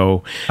out.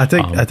 So I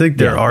think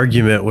their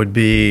argument would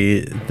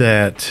be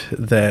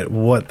that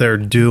what they're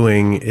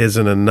doing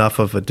isn't enough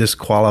of a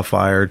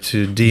disqualifier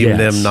to deem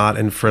them not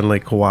in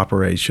friendly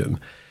cooperation.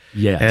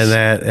 Yes.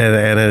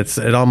 And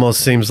it almost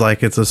seems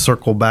like it's a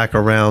circle back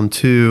around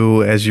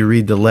to, as you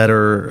read the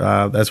letter,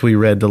 as we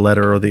read the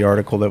letter or the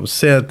article that was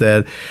sent,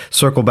 that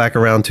circle back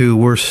around to,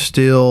 we're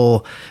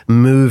still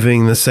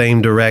moving the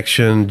same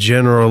direction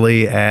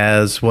generally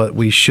as what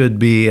we should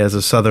be as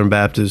a Southern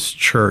Baptist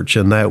church,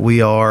 and that we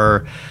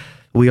are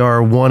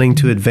wanting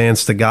to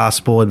advance the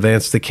gospel,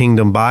 advance the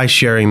kingdom by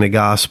sharing the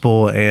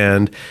gospel,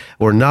 and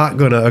we're not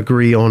going to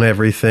agree on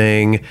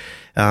everything.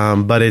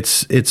 But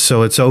it's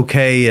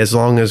okay as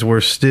long as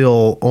we're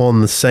still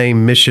on the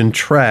same mission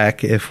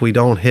track. If we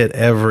don't hit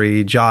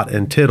every jot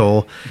and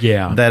tittle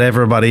that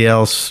everybody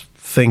else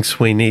thinks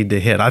we need to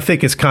hit. I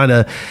think it's kind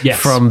of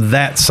from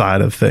that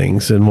side of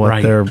things and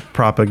what they're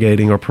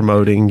propagating or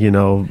promoting,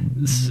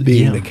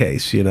 being the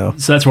case, So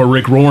that's where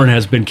Rick Warren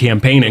has been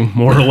campaigning,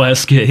 more or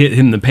less,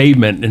 hitting the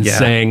pavement and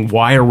saying,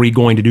 why are we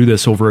going to do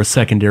this over a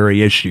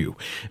secondary issue,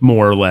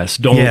 more or less?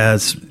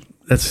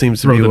 That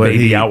seems to be what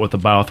he out with the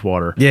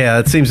bathwater. Yeah,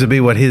 it seems to be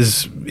what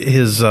his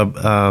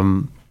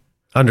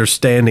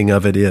understanding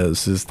of it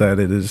is that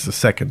it is a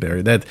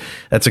secondary.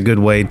 That's a good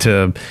way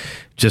to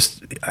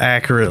just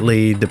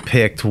accurately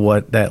depict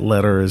what that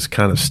letter is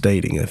kind of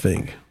stating, I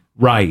think.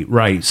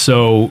 Right.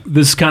 So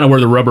this is kind of where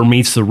the rubber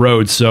meets the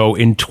road. So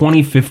in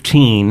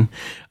 2015,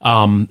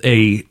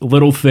 a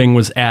little thing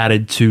was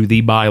added to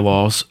the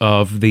bylaws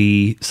of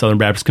the Southern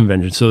Baptist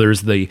Convention. So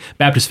there's the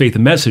Baptist Faith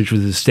and Message, which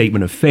is a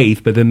statement of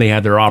faith, but then they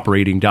had their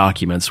operating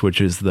documents,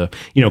 which is the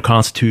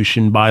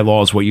Constitution,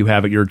 bylaws, what you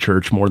have at your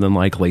church more than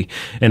likely,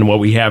 and what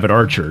we have at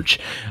our church.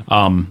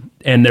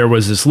 And there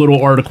was this little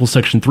article,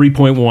 section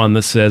 3.1,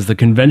 that says the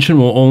convention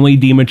will only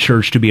deem a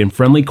church to be in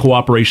friendly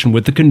cooperation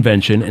with the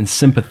convention and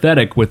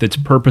sympathetic with its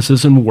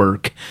purposes and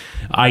work,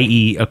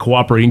 i.e., a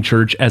cooperating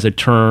church as a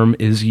term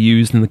is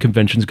used in the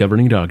convention's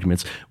governing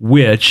documents,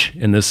 which,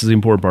 and this is the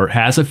important part,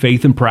 has a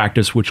faith and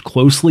practice which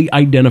closely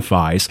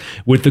identifies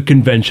with the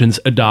convention's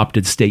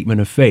adopted statement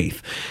of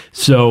faith.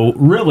 So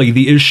really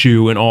the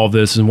issue in all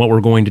this and what we're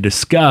going to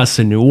discuss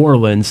in New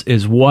Orleans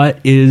is what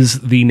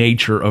is the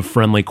nature of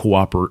friendly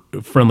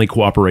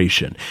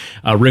cooperation.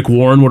 Rick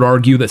Warren would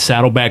argue that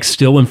Saddleback's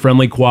still in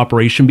friendly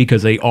cooperation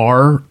because they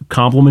are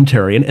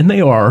complementarian, and they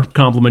are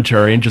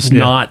complementarian, just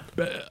not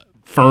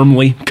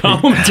firmly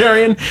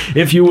complementarian,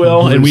 if you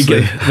will. And we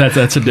get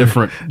that's a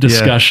different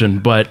discussion,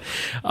 but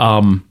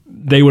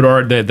they would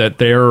argue that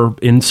they're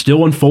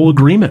still in full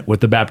agreement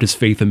with the Baptist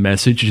Faith and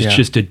Message. It's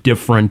just a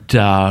different,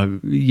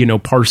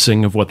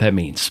 parsing of what that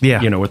means.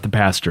 With the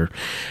pastor,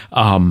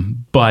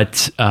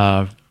 but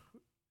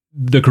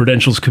the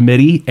Credentials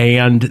Committee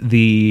and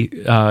the,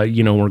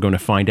 we're going to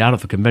find out if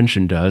the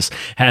convention does,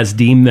 has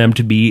deemed them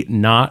to be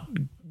not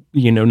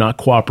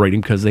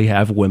cooperating because they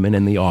have women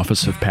in the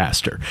office of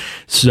pastor.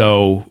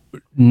 So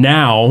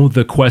now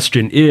the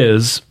question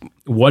is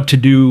what to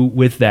do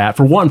with that,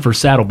 for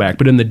Saddleback,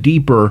 but in the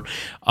deeper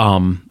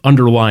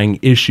underlying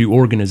issue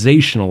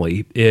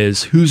organizationally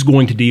is who's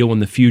going to deal in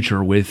the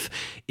future with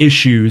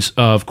issues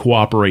of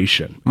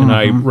cooperation. And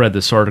I read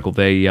this article.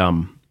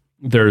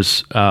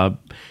 There's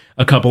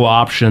a couple of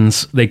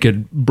options. They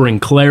could bring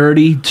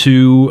clarity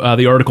to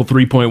the Article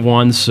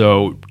 3.1,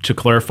 so to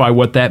clarify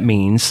what that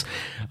means.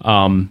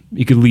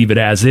 You could leave it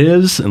as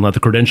is and let the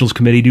Credentials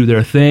Committee do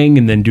their thing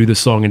and then do the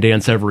song and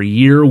dance every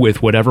year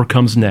with whatever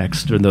comes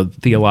next, or the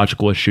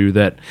theological issue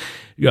that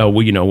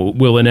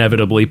will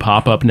inevitably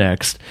pop up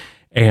next.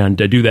 and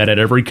do that at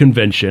every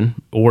convention,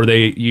 or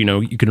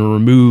you can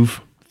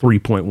remove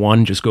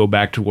 3.1, just go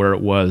back to where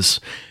it was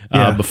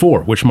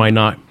before, which might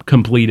not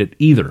complete it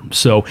either.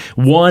 So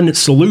one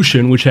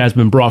solution which has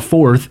been brought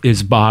forth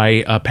is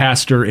by a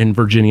pastor in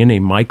Virginia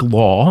named Mike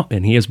Law,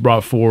 and he has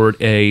brought forward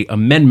a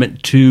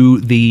amendment to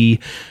the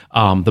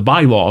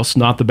bylaws,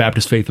 not the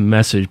Baptist Faith and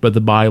Message, but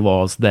the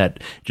bylaws,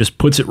 that just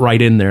puts it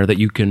right in there that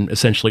you can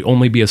essentially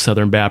only be a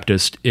Southern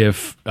Baptist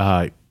if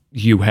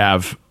you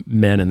have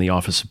men in the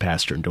office of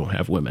pastor and don't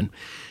have women,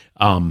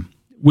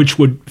 which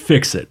would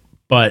fix it.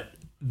 But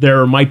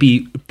there might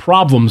be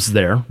problems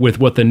there with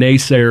what the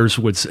naysayers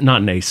would,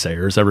 not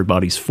naysayers,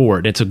 everybody's for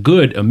it. It's a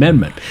good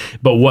amendment.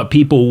 But what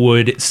people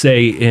would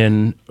say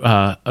in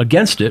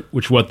against it,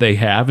 which what they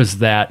have, is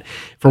that,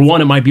 for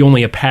one, it might be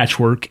only a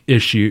patchwork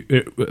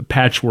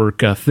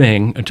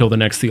thing until the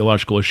next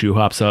theological issue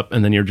hops up,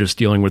 and then you're just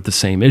dealing with the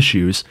same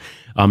issues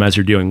as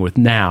you're dealing with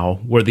now,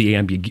 where the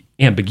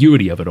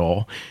ambiguity of it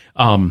all.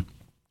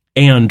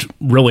 And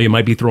really, it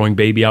might be throwing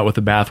baby out with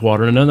the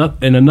bathwater in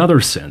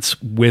another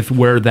sense. With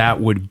where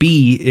that would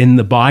be in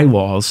the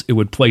bylaws, it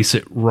would place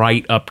it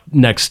right up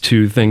next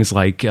to things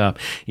like,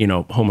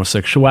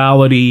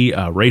 homosexuality,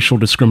 racial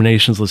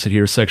discriminations listed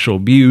here, sexual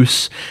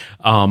abuse,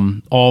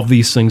 all of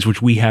these things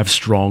which we have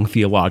strong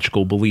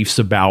theological beliefs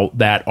about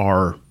that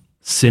are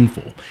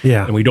sinful.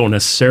 Yeah. And we don't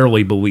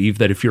necessarily believe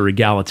that if you're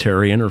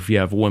egalitarian or if you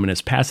have a woman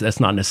as passive,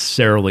 that's not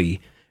necessarily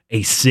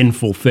a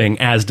sinful thing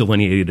as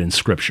delineated in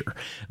Scripture.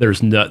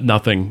 There's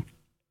nothing.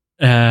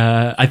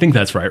 I think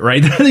that's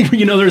right?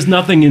 There's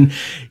nothing in.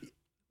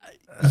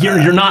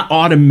 You're not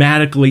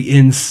automatically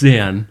in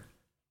sin.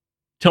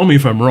 Tell me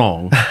if I'm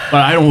wrong,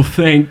 but I don't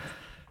think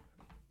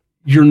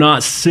you're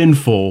not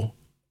sinful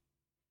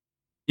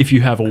if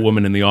you have a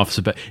woman in the office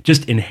of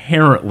just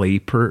inherently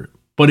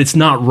but it's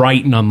not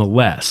right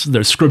nonetheless.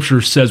 The Scripture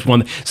says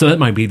one, so that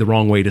might be the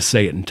wrong way to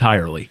say it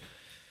entirely.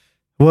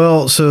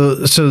 Well,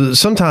 so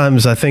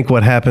sometimes I think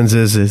what happens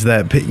is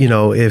that,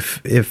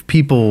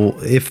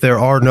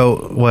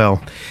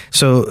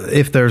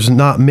 if there's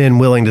not men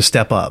willing to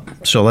step up.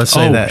 So let's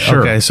say that.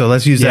 Sure. Okay. So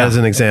let's use that as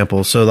an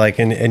example. So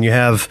and you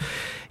have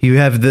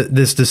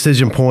this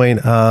decision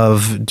point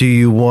of, do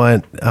you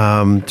want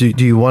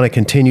to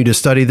continue to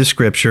study the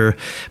Scripture,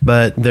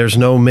 but there's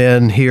no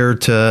men here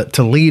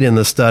to lead in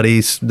the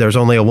studies. There's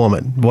only a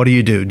woman. What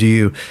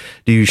do?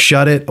 Do you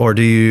shut it, or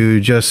do you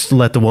just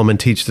let the woman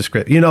teach the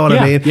script? You know what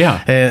I mean?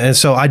 Yeah. And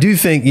so I do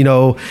think,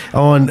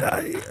 on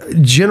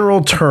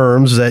general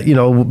terms, that,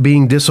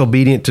 being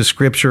disobedient to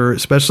Scripture,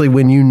 especially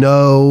when you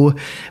know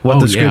what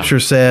the Scripture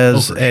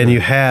says, and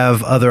you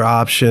have other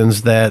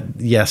options, that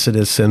yes, it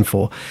is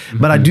sinful. Mm-hmm.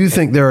 But I do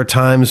think there are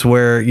times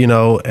where,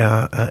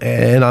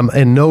 and I'm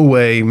in no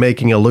way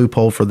making a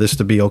loophole for this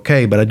to be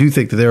okay, but I do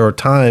think that there are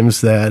times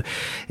that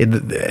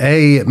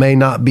it may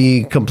not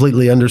be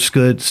completely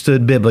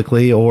understood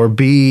biblically, or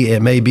B,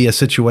 it may be a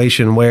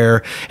situation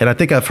where, and I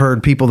think I've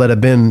heard people that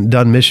have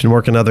done mission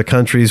work in other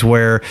countries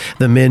where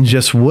the men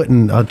just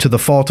wouldn't, to the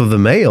fault of the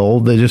male,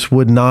 they just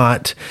would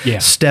not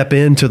step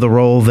into the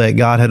role that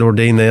God had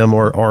ordained them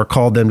or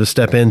called them to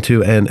step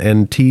into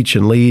and teach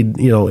and lead,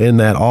 in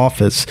that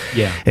office.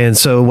 Yeah. And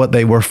so what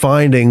they were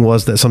finding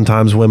was that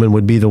sometimes women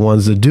would be the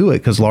ones to do it,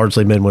 because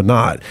largely men would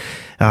not.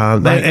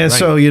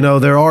 So,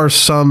 there are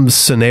some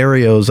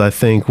scenarios, I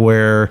think,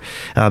 where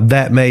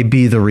that may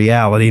be the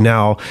reality.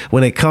 Now,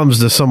 when it comes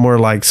to somewhere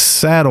like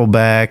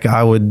Saddleback,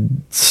 I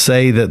would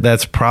say that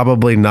that's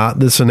probably not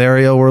the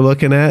scenario we're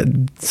looking at,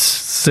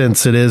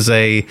 since it is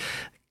a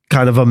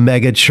kind of a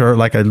mega church,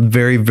 like a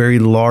very, very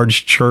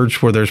large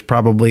church where there's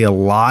probably a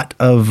lot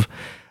of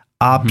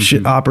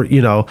option,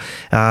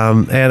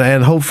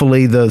 and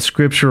hopefully the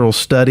scriptural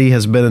study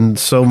has been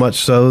so much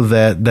so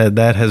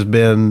that has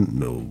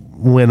been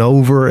went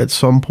over at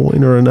some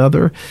point or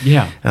another.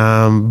 Yeah.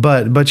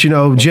 But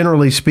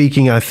generally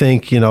speaking, I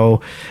think,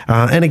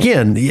 and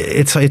again,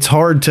 it's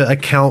hard to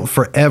account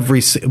for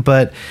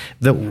but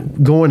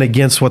going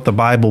against what the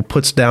Bible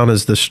puts down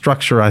as the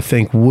structure, I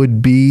think,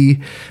 would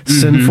be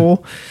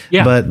sinful.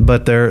 Yeah.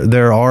 But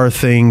there are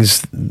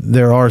things,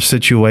 there are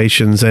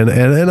situations, and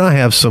I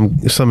have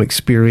some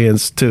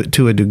experience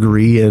to a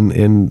degree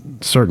in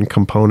certain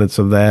components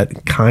of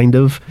that kind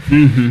of.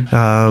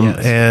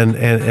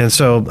 And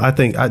so I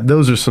think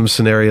those are some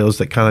scenarios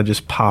that kind of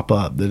just pop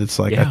up, that it's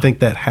like, I think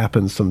that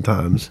happens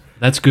sometimes.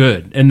 That's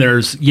good. And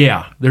there's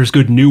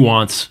good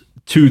nuance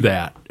to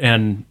that.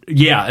 And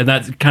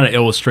that kind of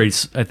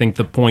illustrates, I think,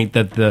 the point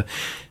that the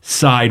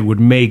side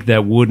would make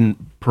that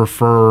wouldn't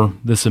prefer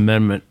this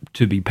amendment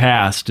to be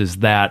passed, is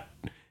that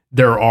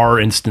there are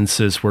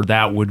instances where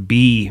that would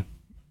be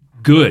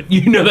good.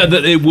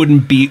 That it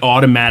wouldn't be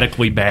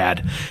automatically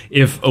bad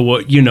if,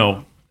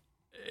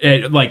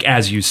 like,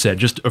 as you said,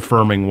 just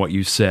affirming what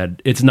you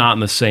said, it's not in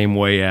the same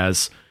way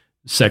as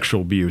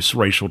sexual abuse,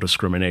 racial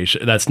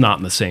discrimination. That's not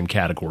in the same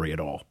category at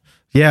all.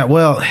 Yeah,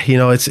 well,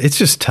 it's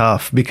just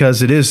tough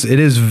because it is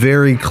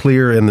very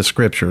clear in the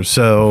scripture.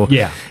 So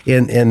Yeah.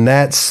 in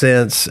that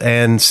sense,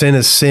 and sin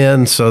is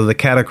sin, so the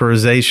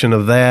categorization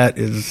of that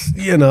is,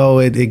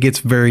 it gets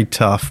very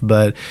tough.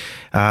 But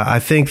I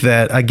think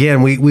that,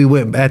 again, we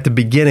went at the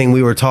beginning,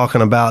 we were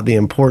talking about the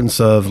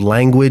importance of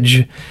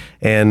language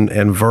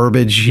and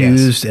verbiage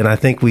used. And I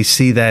think we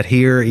see that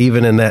here,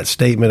 even in that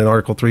statement in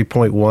Article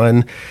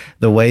 3.1,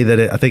 the way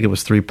that I think it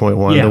was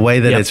 3.1, the way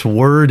that it's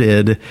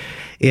worded,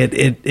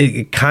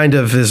 it kind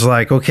of is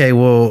like, okay,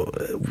 well,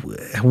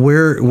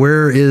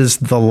 where is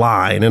the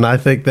line? And I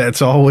think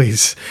that's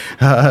always,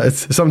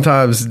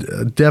 sometimes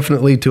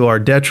definitely to our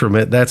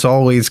detriment, that's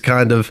always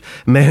kind of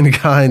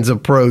mankind's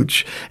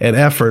approach and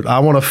effort. I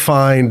want to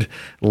find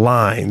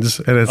lines.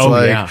 And it's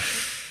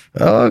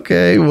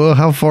okay, well,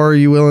 how far are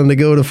you willing to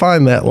go to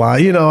find that line?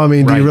 Do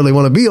you really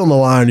want to be on the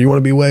line? Or do you want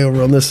to be way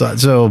over on this side?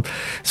 So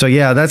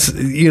yeah, that's,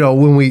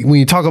 when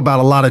you talk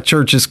about a lot of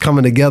churches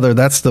coming together,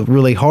 that's the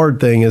really hard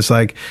thing is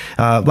like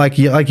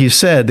you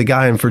said, the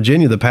guy in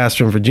Virginia, the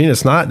pastor in Virginia,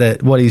 it's not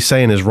that what he's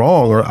saying is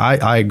wrong, or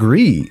I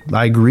agree.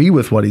 I agree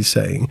with what he's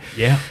saying.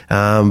 Yeah.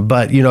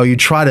 But you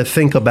try to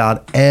think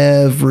about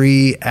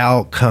every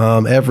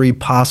outcome, every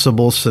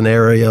possible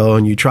scenario,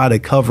 and you try to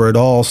cover it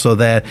all so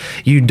that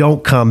you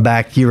don't come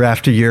back year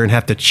after year and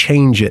have to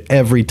change it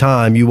every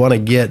time. You want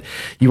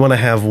to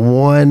have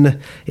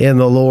one in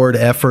the Lord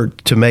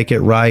effort to make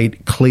it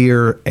right,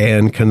 clear,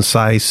 and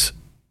concise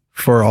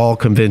for all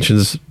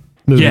conventions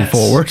moving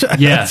forward.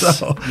 Yes.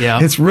 So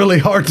it's really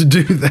hard to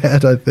do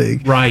that, I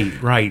think.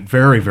 Right.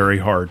 Very, very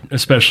hard,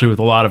 especially with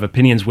a lot of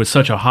opinions with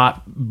such a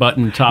hot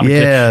button topic.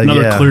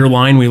 Another clear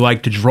line we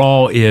like to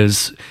draw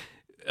is,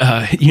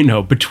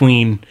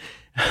 between,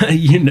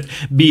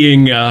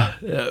 being,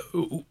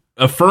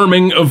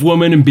 affirming of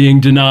women and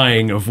being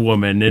denying of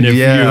women. And if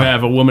you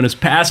have a woman as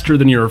pastor,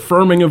 then you're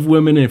affirming of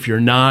women. If you're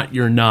not,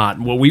 you're not.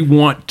 What we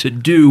want to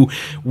do,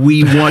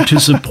 we want to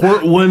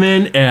support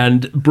women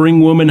and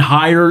bring women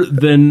higher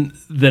than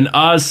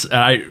us.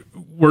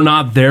 We're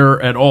not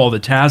there at all. The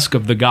task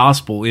of the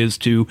gospel is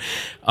to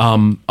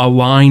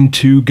align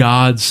to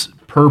God's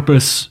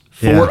purpose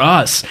for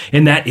us,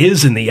 and that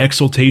is in the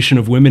exaltation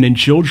of women and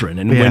children.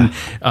 And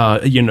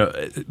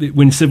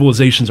when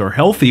civilizations are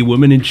healthy,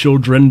 women and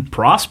children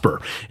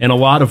prosper. And a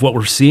lot of what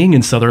we're seeing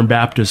in Southern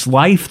Baptist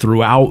life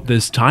throughout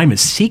this time is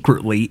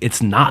secretly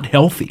it's not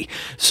healthy.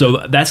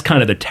 So that's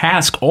kind of the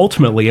task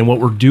ultimately. And what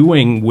we're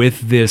doing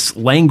with this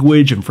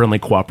language and friendly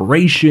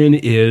cooperation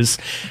is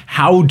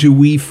how do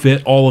we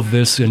fit all of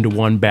this into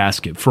one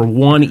basket? For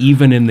one,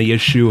 even in the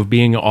issue of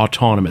being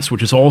autonomous,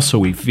 which is also,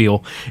 we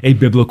feel, a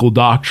biblical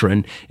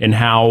doctrine, and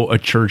how a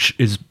church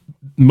is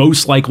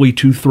most likely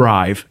to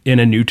thrive in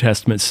a New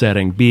Testament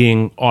setting,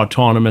 being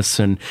autonomous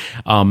and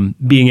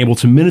being able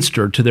to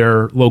minister to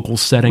their local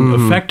setting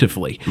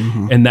effectively.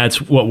 And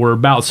that's what we're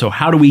about. So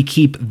how do we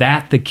keep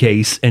that the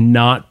case and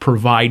not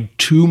provide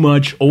too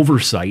much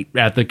oversight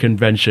at the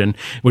convention,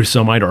 which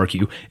some might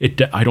argue,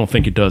 I don't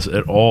think it does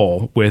at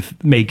all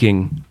with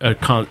making a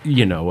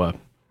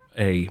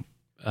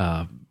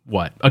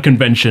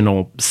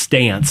conventional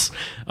stance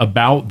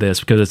about this,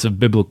 because it's a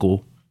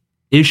biblical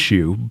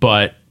issue.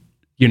 But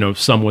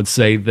some would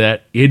say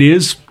that it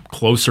is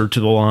closer to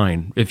the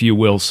line, if you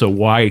will. So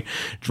why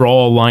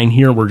draw a line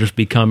here? We're just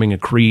becoming a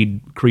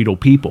creedal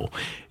people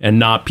and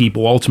not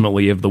people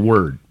ultimately of the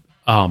word.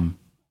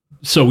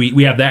 So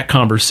we have that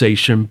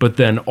conversation, but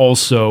then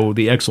also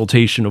the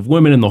exaltation of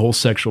women and the whole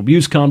sexual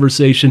abuse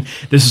conversation.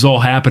 This is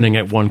all happening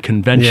at one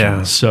convention.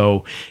 Yeah.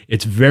 So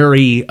it's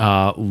very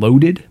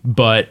loaded,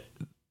 but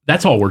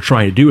that's all we're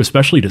trying to do,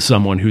 especially to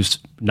someone who's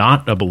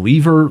not a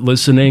believer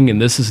listening. And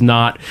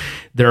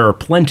there are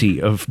plenty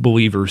of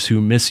believers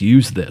who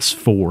misuse this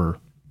for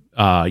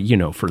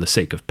the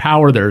sake of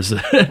power. There's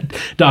a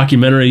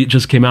documentary that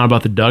just came out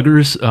about the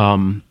Duggars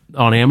on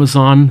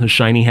Amazon, the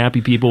shiny,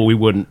 happy people. We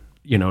wouldn't,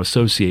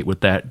 associate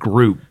with that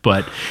group,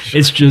 but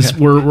it's just,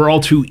 we're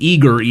all too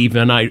eager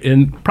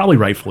and probably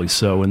rightfully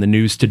so in the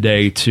news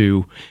today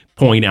to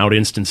point out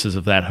instances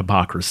of that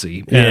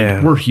hypocrisy.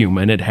 And we're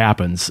human. It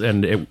happens.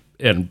 And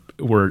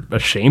we're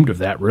ashamed of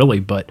that, really.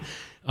 But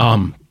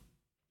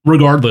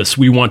regardless,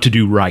 we want to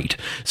do right.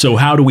 So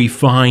how do we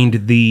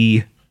find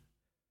the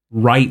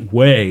right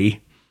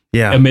way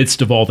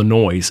amidst of all the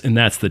noise? And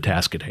that's the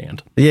task at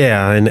hand.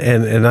 Yeah,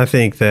 and I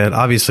think that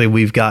obviously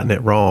we've gotten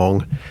it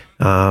wrong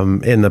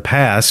in the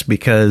past,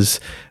 because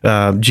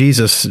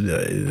Jesus,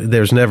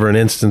 there's never an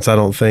instance, I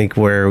don't think,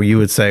 where you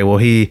would say, well,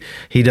 he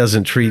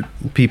doesn't treat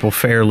people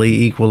fairly,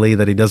 equally,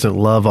 that he doesn't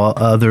love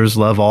others,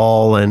 love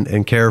all,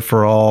 and care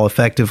for all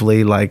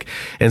effectively.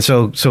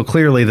 So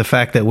clearly the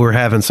fact that we're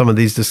having some of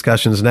these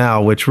discussions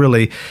now, which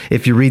really,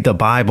 if you read the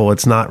Bible,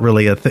 it's not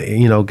really a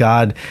thing.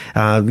 God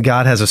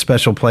has a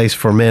special place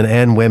for men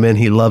and women.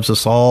 He loves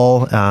us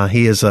all.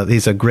 He's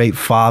a great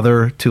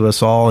father to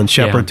us all and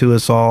shepherd to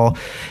us all.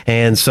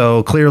 And so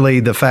so clearly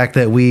the fact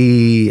that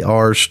we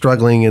are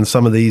struggling in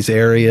some of these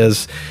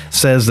areas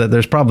says that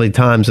there's probably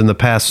times in the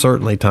past,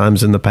 certainly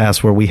times in the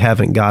past, where we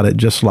haven't got it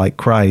just like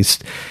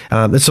Christ.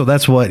 And so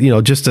that's what,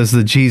 just as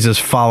the Jesus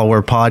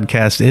Follower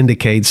podcast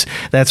indicates,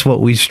 that's what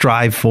we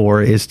strive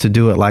for, is to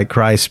do it like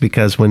Christ,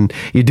 because when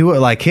you do it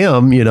like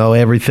him,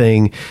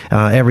 everything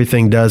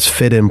does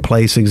fit in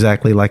place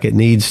exactly like it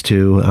needs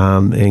to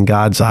in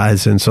God's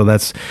eyes. And so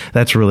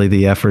that's really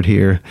the effort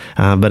here.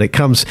 But it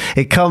comes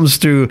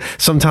through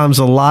sometimes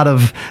a lot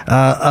of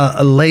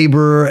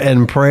labor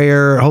and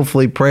prayer,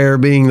 hopefully prayer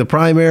being the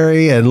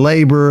primary, and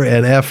labor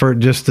and effort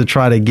just to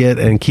try to get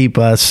and keep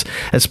us,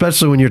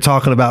 especially when you're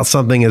talking about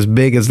something as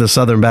big as the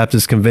Southern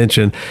Baptist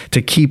Convention, to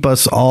keep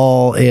us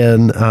all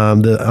in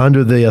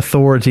under the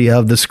authority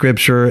of the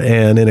Scripture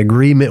and in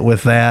agreement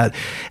with that,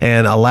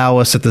 and allow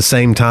us at the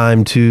same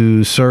time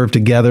to serve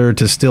together,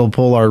 to still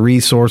pull our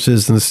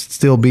resources and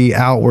still be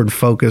outward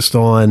focused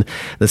on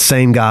the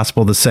same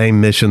gospel, the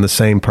same mission, the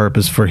same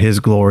purpose for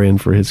his glory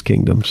and for his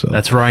kingdom. So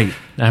that's right.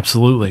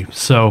 Absolutely.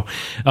 So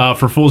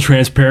for full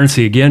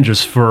transparency, again,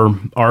 just for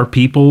our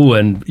people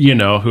and,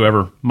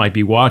 whoever might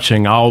be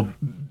watching, I'll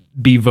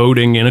be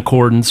voting in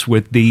accordance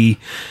with the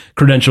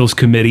Credentials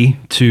Committee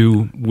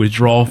to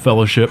withdraw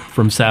fellowship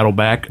from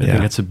Saddleback. I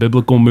think it's a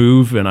biblical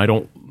move,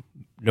 and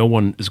no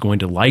one is going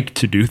to like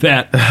to do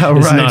that.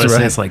 It's not a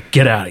sense like,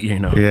 get out,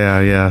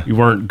 Yeah. You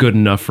weren't good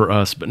enough for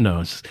us, but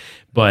no.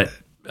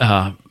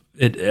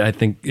 I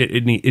think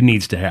it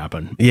needs to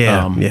happen.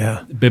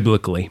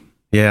 Biblically.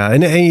 Yeah,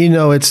 and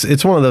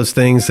it's one of those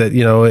things that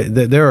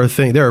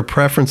there are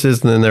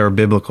preferences, and then there are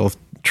biblical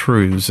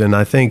truths, and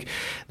I think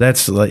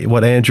that's like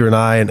what Andrew and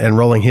I and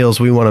Rolling Hills,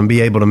 we want to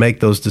be able to make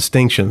those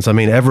distinctions. I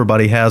mean,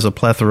 everybody has a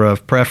plethora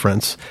of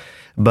preference,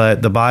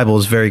 but the Bible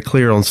is very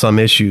clear on some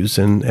issues,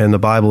 and the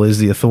Bible is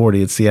the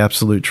authority. It's the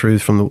absolute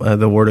truth from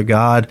the Word of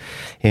God.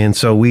 And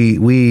so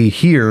we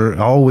here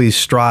always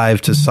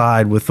strive to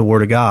side with the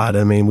Word of God.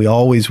 I mean, we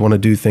always want to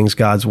do things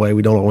God's way.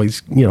 We don't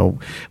always,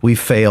 we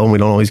fail and we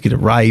don't always get it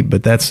right,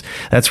 but that's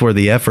where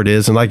the effort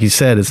is. And like you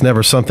said, it's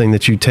never something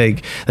that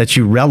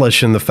you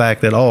relish in the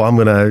fact that, I'm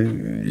going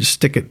to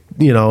stick it,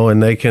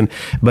 and they can,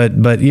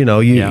 but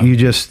you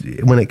just,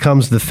 when it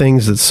comes to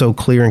things that's so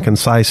clear and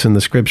concise in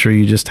the Scripture,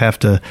 you just have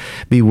to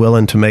be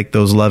willing to make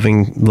those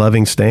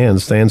loving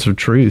stands of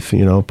truth.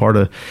 Part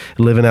of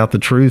living out the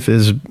truth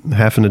is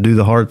having to do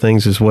the hard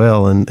things as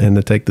well, and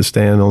to take the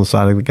stand on the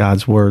side of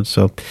God's word.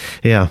 So,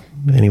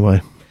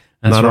 anyway,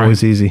 that's not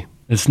always easy.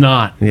 It's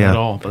not at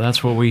all, but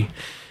that's what we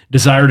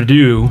desire to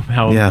do,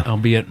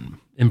 albeit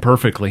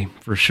imperfectly,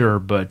 for sure.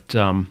 But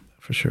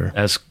for sure,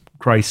 as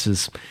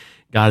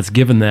God has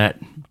given that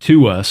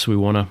to us, we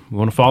want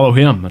to follow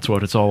Him. That's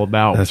what it's all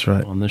about. That's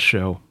right. On this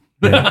show.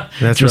 Yeah,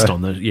 that's just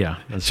right.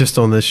 That's just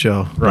on this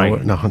show,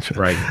 right? No,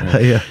 right.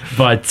 Yeah.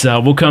 But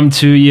we'll come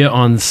to you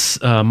on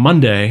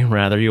Monday.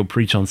 Rather, you'll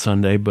preach on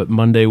Sunday, but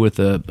Monday with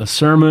a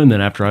sermon. Then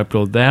after I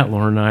upload that,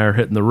 Lauren and I are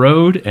hitting the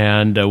road,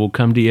 and we'll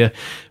come to you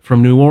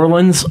from New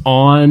Orleans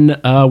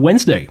on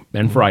Wednesday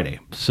and Friday.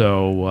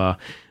 So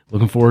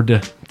looking forward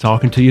to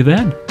talking to you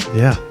then.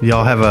 Yeah,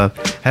 y'all have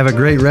a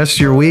great rest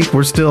of your week.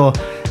 We're still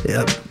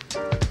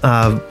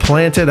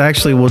planted.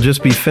 Actually, we'll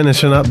just be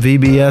finishing up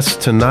VBS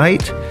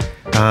tonight.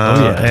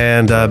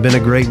 And been a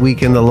great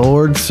week in the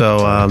Lord.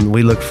 So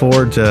we look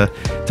forward to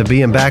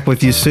being back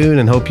with you soon,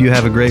 and hope you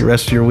have a great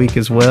rest of your week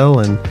as well.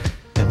 And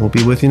we'll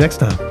be with you next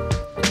time.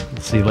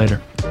 See you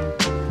later.